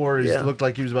 6'4". He looked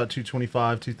like he was about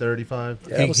 225, 235.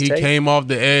 Yeah, he came off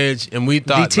the edge, and we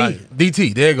thought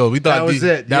DT. There you go. We thought that was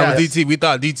it. That was DT. We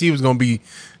thought DT was going to be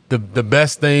the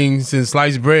best thing since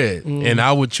sliced bread, and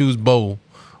I would choose Bo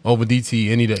over DT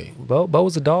any day. Bo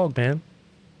was a dog, man.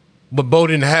 But Bo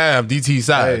didn't have DT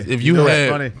size. Hey, if you had,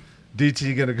 funny,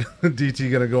 DT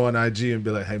gonna go on IG and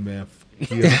be like, "Hey man,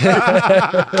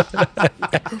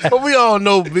 but we all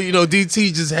know,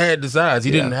 DT just had the size.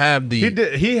 He didn't have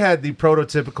the. He had the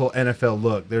prototypical NFL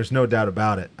look. There's no doubt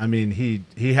about it. I mean, he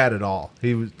had it all.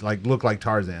 He was looked like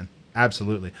Tarzan.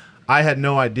 Absolutely. I had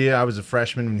no idea. I was a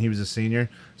freshman when he was a senior,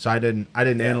 so I didn't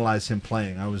analyze him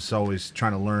playing. I was always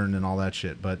trying to learn and all that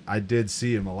shit. But I did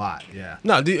see him a lot. Yeah.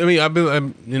 No, I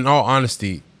mean, in all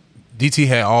honesty, DT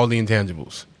had all the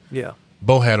intangibles. Yeah.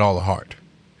 Bo had all the heart.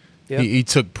 Yeah. He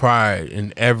took pride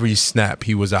in every snap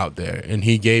he was out there, and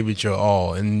he gave it your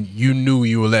all. And you knew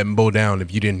you were letting Bo down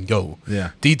if you didn't go.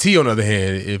 Yeah. DT, on the other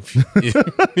hand,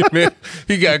 if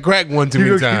he got cracked one too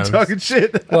many times. Keep talking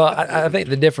shit. Well, I think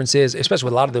the difference is, especially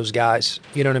with a lot of those guys,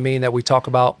 you know what I mean, that we talk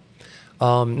about,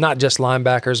 not just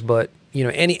linebackers, but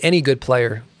any good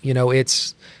player.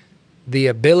 It's the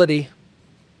ability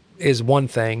is one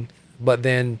thing, but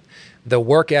then the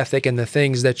work ethic and the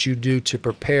things that you do to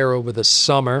prepare over the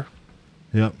summer.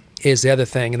 Yep. Is the other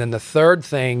thing. And then the third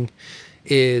thing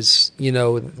is,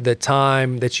 the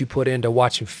time that you put into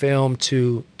watching film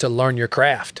to learn your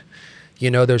craft.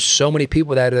 There's so many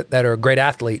people that are great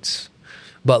athletes,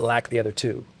 but lack the other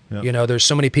two. Yep. There's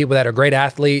so many people that are great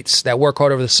athletes that work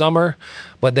hard over the summer,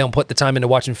 but they don't put the time into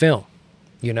watching film,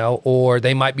 or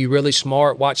they might be really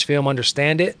smart, watch film,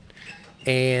 understand it,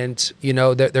 and,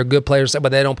 they're good players,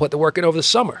 but they don't put the work in over the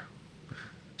summer.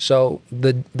 So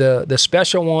the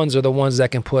special ones are the ones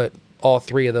that can put all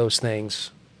three of those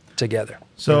things together.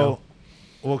 So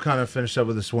we'll kind of finish up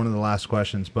with this one of the last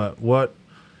questions. But what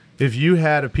if you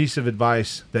had a piece of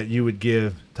advice that you would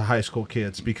give to high school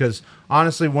kids? Because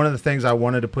honestly, one of the things I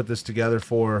wanted to put this together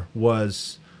for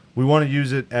was we want to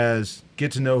use it as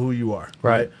get to know who you are.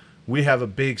 Right. We have a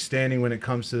big standing when it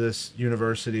comes to this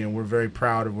university, and we're very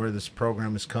proud of where this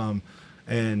program has come.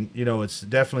 And, it's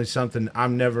definitely something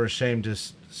I'm never ashamed to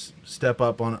step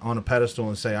up on a pedestal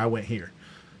and say, I went here,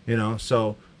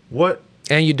 so what?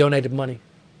 And you donated money.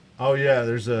 Oh yeah.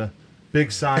 There's a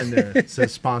big sign there. It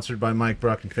says sponsored by Mike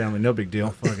Bruck and family. No big deal.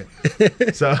 Fuck it.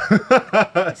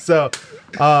 That's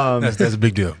a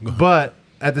big deal. But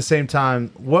at the same time,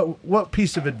 what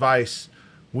piece of advice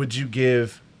would you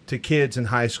give to kids in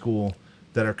high school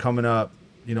that are coming up,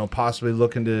 possibly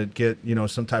looking to get,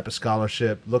 some type of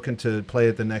scholarship, looking to play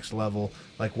at the next level?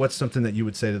 Like, what's something that you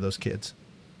would say to those kids?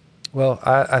 Well,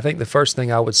 I think the first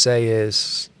thing I would say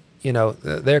is,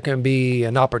 there can be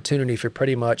an opportunity for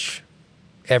pretty much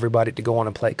everybody to go on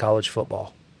and play college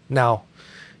football. Now,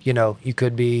 you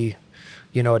could be,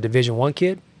 a Division I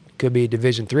kid, could be a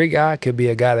Division III guy, could be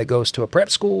a guy that goes to a prep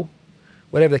school,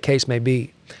 whatever the case may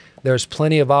be. There's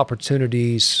plenty of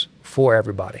opportunities for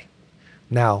everybody.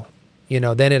 Now,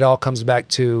 then it all comes back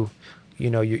to,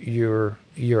 your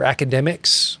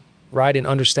academics, right? And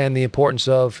understand the importance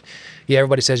of,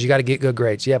 everybody says you got to get good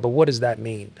grades. Yeah, but what does that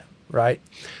mean, right?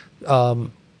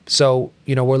 So,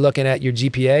 we're looking at your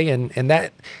GPA, and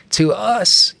that to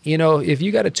us, if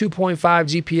you got a 2.5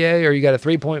 GPA or you got a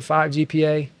 3.5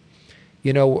 GPA,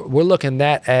 we're looking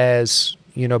at that as,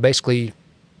 basically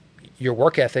your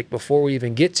work ethic before we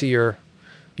even get to your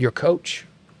coach.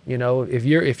 If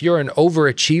you're an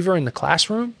overachiever in the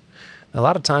classroom, a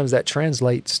lot of times that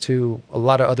translates to a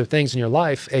lot of other things in your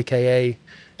life, AKA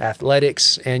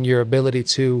athletics and your ability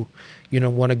to,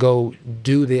 want to go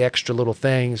do the extra little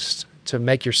things to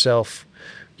make yourself,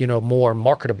 more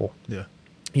marketable. Yeah.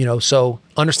 So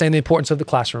understand the importance of the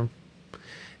classroom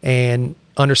and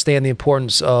understand the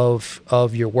importance of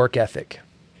your work ethic.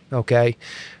 Okay.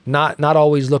 Not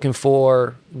always looking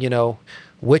for,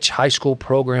 which high school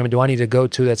program do I need to go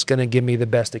to that's going to give me the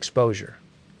best exposure?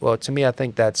 Well, to me, I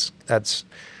think that's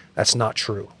not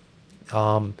true.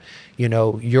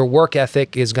 Your work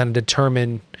ethic is going to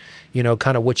determine,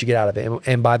 kind of what you get out of it.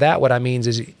 And by that, what I mean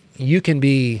is you can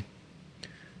be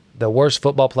the worst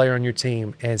football player on your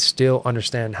team and still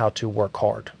understand how to work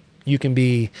hard. You can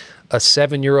be a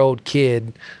 7-year-old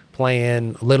kid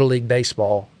playing Little League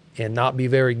baseball and not be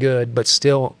very good, but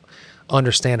still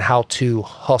understand how to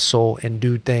hustle and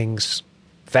do things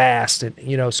fast.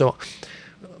 And, so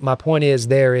my point is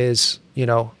there is,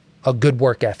 a good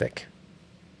work ethic,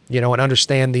 and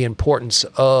understand the importance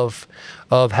of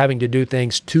having to do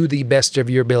things to the best of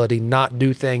your ability, not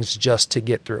do things just to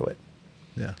get through it.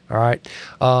 Yeah. All right.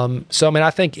 So,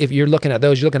 I think if you're looking at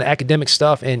those, you're looking at academic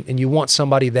stuff and you want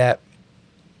somebody that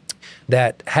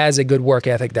has a good work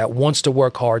ethic, that wants to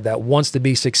work hard, that wants to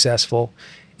be successful.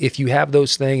 If you have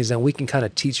those things, then we can kind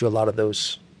of teach you a lot of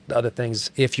those other things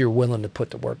if you're willing to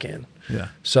put the work in. Yeah.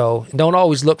 So don't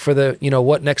always look for the,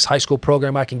 what next high school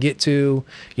program I can get to,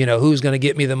 who's going to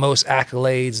get me the most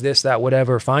accolades, this, that,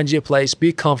 whatever. Find you a place,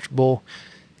 be comfortable,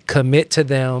 commit to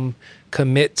them,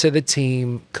 commit to the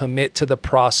team, commit to the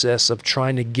process of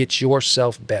trying to get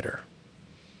yourself better.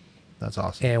 That's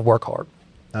awesome. And work hard.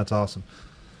 That's awesome.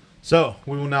 So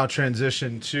we will now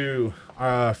transition to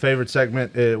our favorite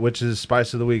segment, which is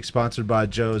Spice of the Week, sponsored by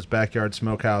Joe's Backyard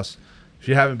Smokehouse. If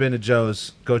you haven't been to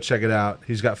Joe's, go check it out.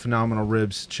 He's got phenomenal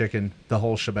ribs, chicken, the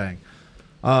whole shebang.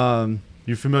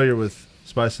 You're familiar with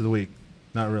Spice of the Week?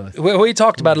 Not really. We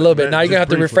talked about it a little bit. Now you're going to have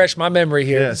to Briefly. refresh my memory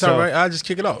here. Yeah, It's all right. I'll just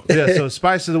kick it off. Yeah, so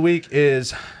Spice of the Week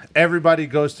is everybody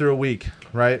goes through a week,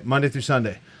 right? Monday through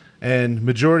Sunday. And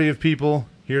majority of people,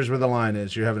 here's where the line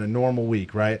is. You're having a normal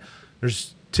week, right?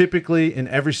 There's typically in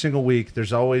every single week,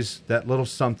 there's always that little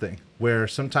something where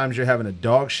sometimes you're having a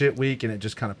dog shit week and it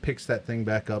just kind of picks that thing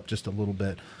back up just a little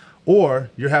bit. Or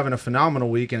you're having a phenomenal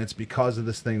week and it's because of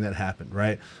this thing that happened,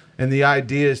 right? And the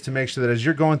idea is to make sure that as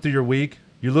you're going through your week,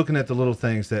 you're looking at the little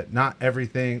things that not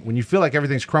everything, when you feel like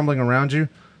everything's crumbling around you,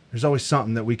 there's always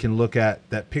something that we can look at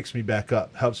that picks me back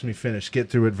up, helps me finish, get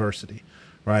through adversity,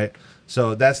 right?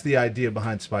 So that's the idea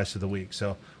behind Spice of the Week.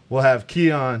 So we'll have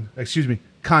Kanyeezy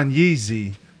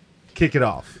kick it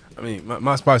off. I mean,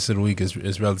 my Spice of the Week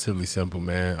is relatively simple,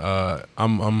 man.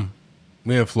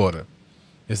 We in Florida.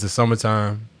 It's the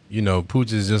summertime. You know,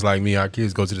 Pooch is just like me. Our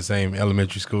kids go to the same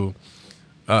elementary school.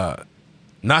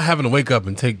 Not having to wake up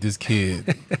and take this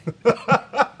kid,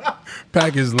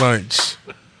 pack his lunch,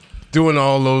 doing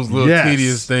all those little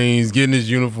tedious things, getting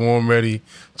his uniform ready,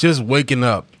 just waking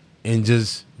up and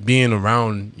just being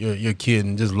around your kid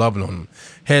and just loving on him,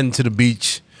 heading to the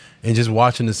beach and just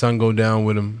watching the sun go down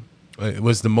with him. It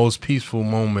was the most peaceful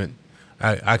moment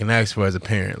I can ask for as a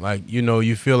parent. Like, you know,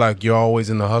 you feel like you're always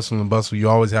in the hustle and bustle. You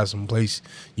always have some place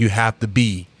you have to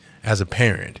be as a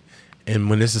parent. And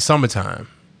when it's the summertime,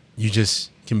 you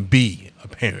just can be a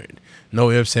parent. No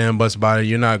ifs, ands, buts about it.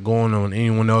 You're not going on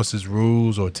anyone else's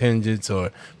rules or tangents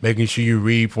or making sure you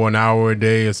read for an hour a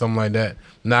day or something like that.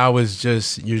 Now it's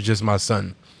just, you're just my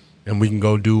son. And we can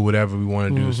go do whatever we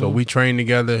want to do. So we train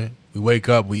together. We wake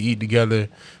up. We eat together.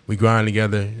 We grind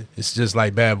together. It's just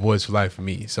like Bad Boys for Life for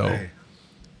me. So Hey,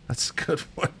 that's a good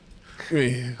one.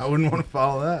 yeah. I wouldn't want to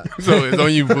follow that. So it's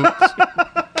on you, Pooch.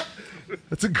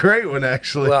 That's a great one,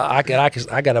 actually. Well, I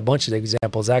got a bunch of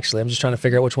examples, actually. I'm just trying to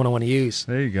figure out which one I want to use.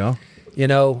 There you go. You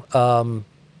know, I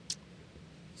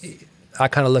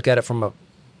kind of look at it from a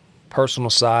personal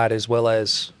side as well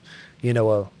as, you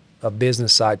know, a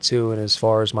business side too, and as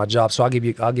far as my job. So I'll give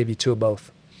you two of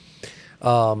both,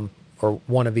 or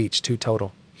one of each, two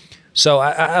total. So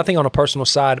I think on a personal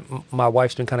side, my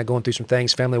wife's been kind of going through some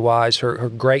things family-wise. Her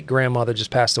great-grandmother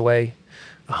just passed away,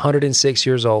 106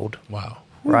 years old. Wow.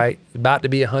 Right? About to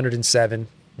be 107.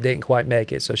 Didn't quite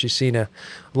make it. So she's seen a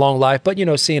long life. But, you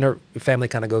know, seeing her family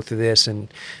kind of go through this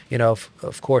and, you know,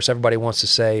 of course, everybody wants to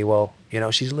say, well, you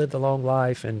know, she's lived a long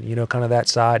life and, you know, kind of that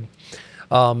side.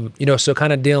 You know, so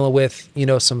kind of dealing with, you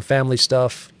know, some family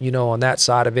stuff, you know, on that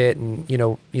side of it and, you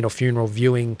know, funeral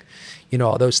viewing, you know,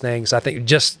 all those things. I think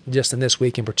just in this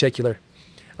week in particular.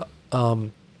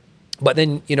 But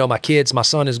then, you know, my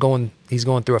son he's going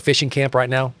through a fishing camp right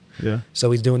now. Yeah. So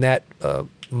he's doing that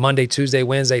Monday, Tuesday,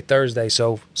 Wednesday, Thursday.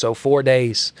 So 4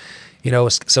 days, you know.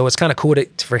 So it's kind of cool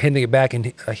for him to get back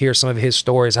and hear some of his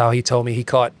stories. How he told me he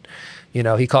caught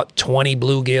 20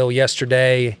 bluegill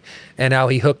yesterday, and how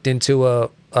he hooked into a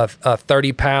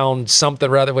 30-pound something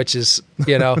or other, which is,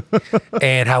 you know,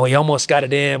 and how he almost got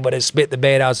it in, but it spit the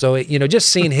bait out. So you know, just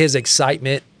seeing his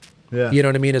excitement. Yeah. You know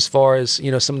what I mean? As far as,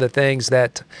 you know, some of the things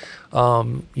that,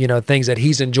 you know, things that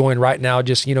he's enjoying right now,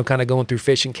 just, you know, kind of going through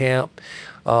fishing camp.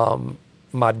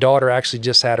 My daughter actually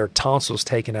just had her tonsils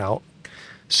taken out.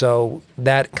 So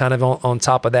that kind of on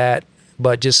top of that,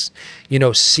 but just, you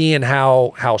know, seeing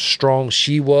how strong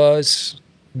she was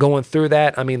going through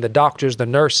that. I mean, the doctors, the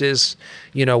nurses,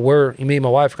 you know, me and my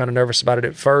wife were kind of nervous about it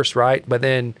at first, right? But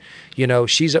then, you know,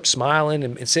 she's up smiling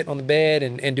and sitting on the bed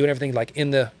and doing everything like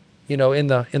in the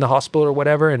hospital or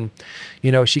whatever. And,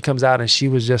 you know, she comes out and she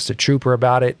was just a trooper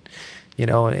about it, you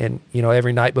know, and you know,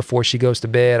 every night before she goes to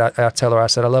bed, I tell her, I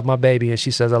said, I love my baby. And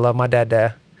she says, I love my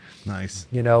dad. Nice.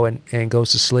 You know, and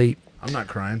goes to sleep, I'm not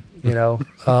crying. you know?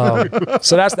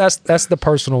 So that's the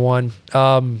personal one.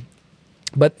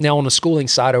 But now on the schooling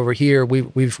side over here,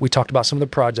 we talked about some of the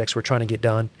projects we're trying to get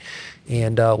done.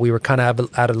 And we were kind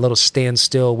of at a little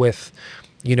standstill with,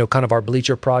 you know, kind of our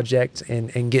bleacher project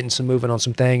and getting some movement on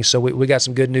some things. So we got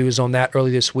some good news on that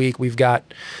early this week. We've got,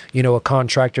 you know, a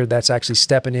contractor that's actually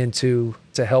stepping in to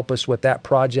help us with that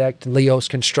project. Leo's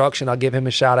Construction, I'll give him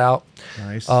a shout out.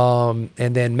 Nice. And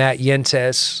then Matt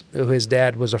Yentes, who his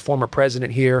dad was a former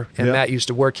president here, and Yep. Matt used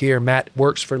to work here. Matt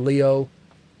works for Leo.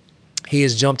 He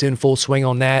has jumped in full swing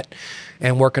on that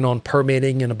and working on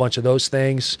permitting and a bunch of those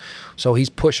things. So he's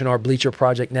pushing our bleacher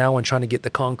project now and trying to get the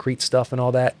concrete stuff and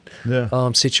all that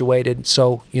situated.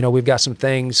 So, you know, we've got some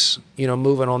things, you know,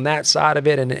 moving on that side of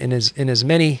it. And as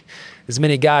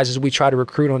many guys as we try to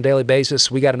recruit on a daily basis,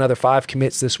 we got another 5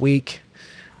 commits this week.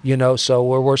 you know, so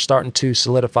we're starting to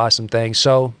solidify some things.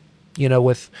 So, you know,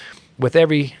 with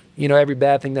every, you know, every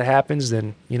bad thing that happens,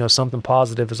 then, you know, something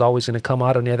positive is always going to come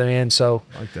out on the other end. So,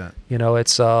 like that. You know,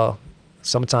 it's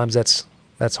sometimes that's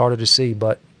harder to see,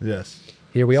 but yes,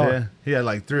 here we are. Yeah, he had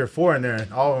like 3 or 4 in there,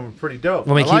 and all of them are pretty dope.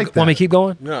 Want me to keep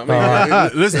going? No, I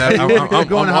mean, listen, I'm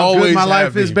going how always good my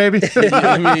life happy. is, baby.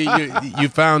 I mean, you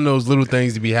found those little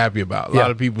things to be happy about. A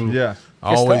lot of people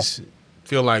always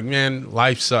feel like, man,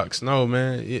 life sucks. No,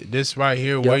 man, this right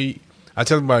here, where I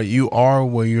tell them about, you are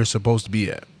where you're supposed to be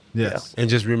at. Yes, and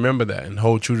just remember that and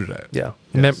hold true to that. Yeah,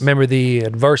 Yes. Remember the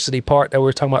adversity part that we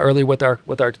were talking about earlier with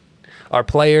our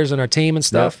players and our team and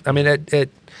stuff. I mean,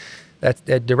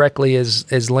 that directly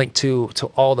is linked to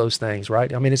all those things,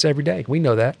 right? I mean, it's every day. We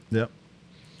know that. Yep,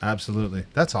 absolutely.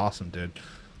 That's awesome, dude.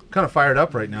 I'm kind of fired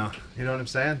up right now. You know what I'm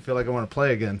saying? Feel like I want to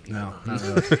play again. No, not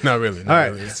really. Not really. All right,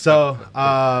 really. so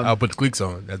I'll put the cleats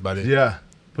on. That's about it. yeah,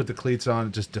 put the cleats on.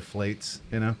 It just deflates,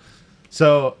 you know.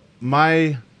 So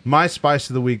my spice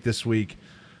of the week this week,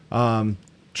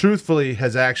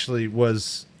 truthfully,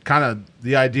 was kind of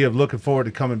the idea of looking forward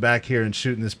to coming back here and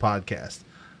shooting this podcast.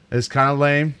 It's kind of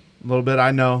lame, a little bit,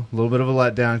 I know, a little bit of a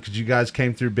letdown because you guys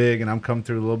came through big and I'm coming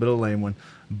through a little bit of a lame one.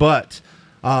 But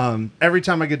every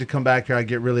time I get to come back here, I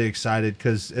get really excited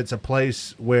because it's a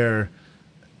place where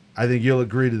I think you'll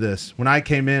agree to this. When I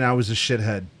came in, I was a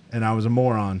shithead and I was a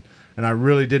moron and I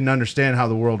really didn't understand how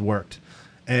the world worked.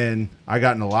 And I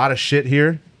got in a lot of shit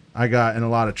here. I got in a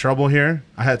lot of trouble here.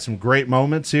 I had some great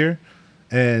moments here.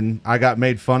 And I got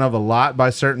made fun of a lot by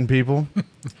certain people,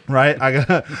 right? I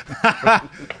got,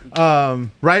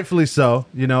 rightfully so,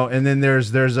 you know. And then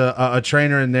there's a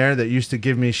trainer in there that used to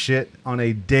give me shit on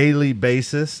a daily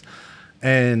basis,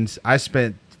 and I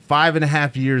spent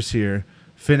 5.5 years here.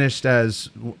 Finished as,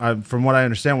 from what I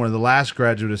understand, one of the last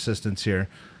graduate assistants here.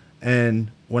 And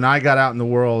when I got out in the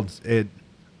world,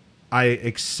 I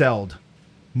excelled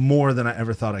more than I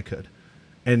ever thought I could.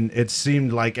 And it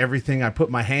seemed like everything I put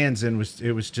my hands in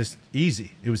was just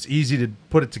easy. It was easy to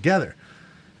put it together.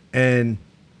 And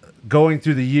going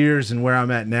through the years and where I'm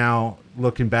at now,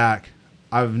 looking back,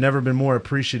 I've never been more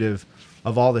appreciative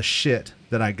of all the shit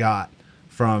that I got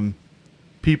from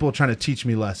people trying to teach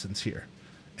me lessons here.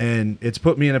 And it's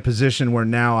put me in a position where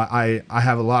now I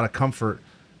have a lot of comfort.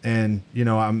 And, you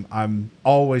know, I'm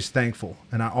always thankful,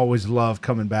 and I always love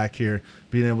coming back here,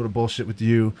 being able to bullshit with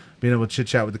you, being able to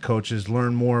chit-chat with the coaches,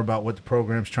 learn more about what the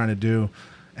program's trying to do.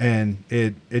 And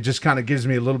it just kind of gives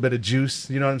me a little bit of juice,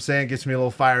 you know what I'm saying? Gets me a little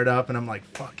fired up, and I'm like,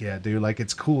 fuck yeah, dude. Like,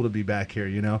 it's cool to be back here,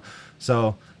 you know?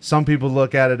 So some people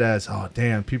look at it as, oh,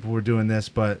 damn, people were doing this.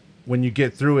 But when you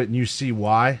get through it and you see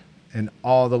why and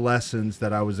all the lessons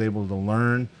that I was able to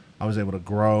learn, I was able to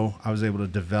grow, I was able to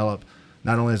develop,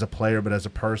 not only as a player, but as a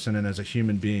person and as a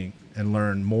human being, and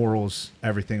learn morals,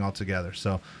 everything all together.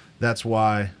 So that's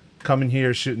why coming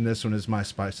here, shooting this one is my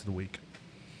spice of the week.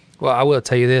 Well, I will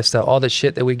tell you this, though. All the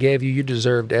shit that we gave you, you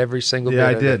deserved every single bit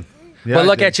I of did. it. Yeah, but I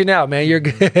look did. at you now, man. You're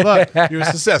good. Look, You're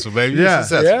successful, baby. You're Yeah.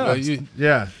 successful. Yeah.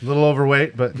 yeah, a little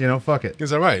overweight, but, you know, fuck it.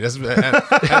 It's all right.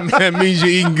 That means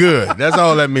you're eating good. That's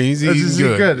all that means. You're This eating is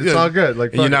good. good. It's all good.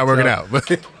 Like, And you're fuck not it. working So- out.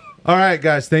 But All right,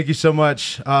 guys, thank you so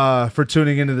much for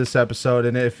tuning into this episode.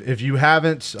 And if you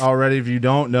haven't already, if you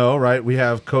don't know, right, we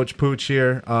have Coach Pooch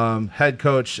here, head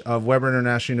coach of Weber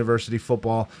International University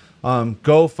football.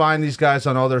 Go find these guys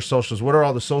on all their socials. What are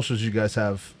all the socials you guys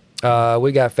have?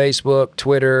 We got Facebook,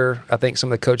 Twitter. I think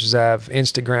some of the coaches have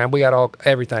Instagram. We got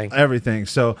everything. Everything.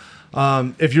 So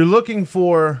if you're looking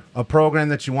for a program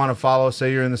that you want to follow,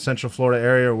 say you're in the Central Florida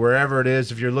area or wherever it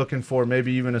is, if you're looking for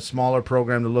maybe even a smaller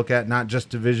program to look at, not just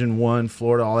Division I,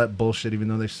 Florida, all that bullshit, even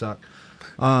though they suck,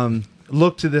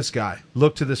 look to this guy.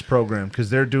 Look to this program because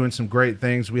they're doing some great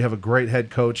things. We have a great head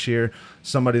coach here,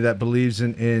 somebody that believes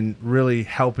in really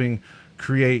helping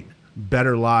create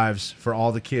better lives for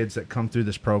all the kids that come through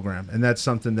this program. And that's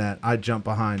something that I jump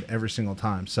behind every single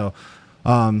time. So,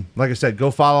 like I said, go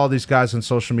follow all these guys on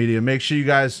social media. Make sure you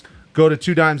guys go to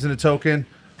 2 Dimes and a Token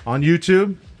on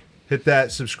YouTube. Hit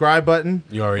that subscribe button.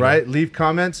 You already right? know. Leave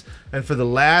comments. And for the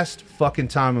last fucking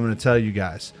time, I'm going to tell you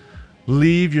guys,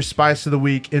 leave your spice of the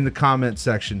week in the comment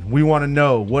section. We want to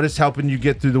know what is helping you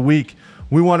get through the week.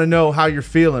 We want to know how you're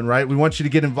feeling, right? We want you to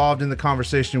get involved in the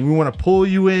conversation. We want to pull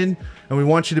you in, and we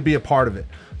want you to be a part of it.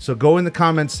 So go in the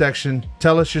comments section.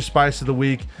 Tell us your spice of the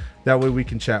week. That way we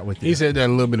can chat with you. he said that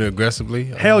a little bit aggressively.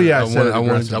 Hell yeah, I said it I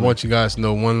aggressively. want you guys to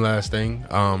know one last thing.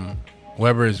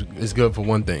 Weber is good for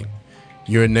one thing.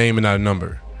 You're a name and not a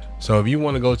number. So if you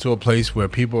want to go to a place where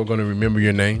people are going to remember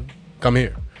your name, come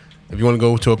here. If you want to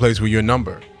go to a place where you're a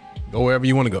number, go wherever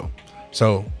you want to go.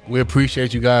 So we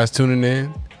appreciate you guys tuning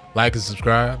in. Like and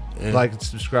subscribe. And like and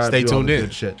subscribe. Stay do all tuned the in.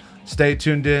 good shit. Stay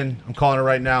tuned in. I'm calling it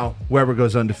right now. Weber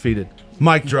goes undefeated.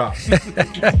 Mic drop.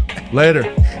 Later.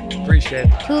 Appreciate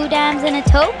it. 2 dimes and a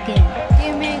token.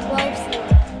 Give me a glow.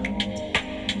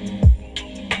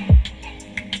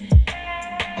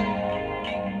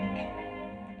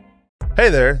 Hey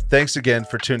there. Thanks again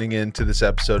for tuning in to this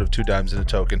episode of 2 Dimes and a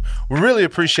Token. We really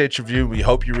appreciate your view. We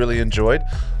hope you really enjoyed.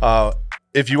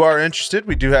 If you are interested,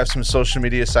 we do have some social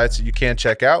media sites that you can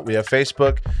check out. We have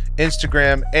Facebook,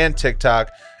 Instagram, and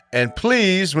TikTok. And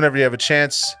please, whenever you have a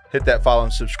chance, hit that follow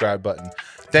and subscribe button.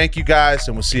 Thank you guys,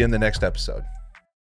 and we'll see you in the next episode.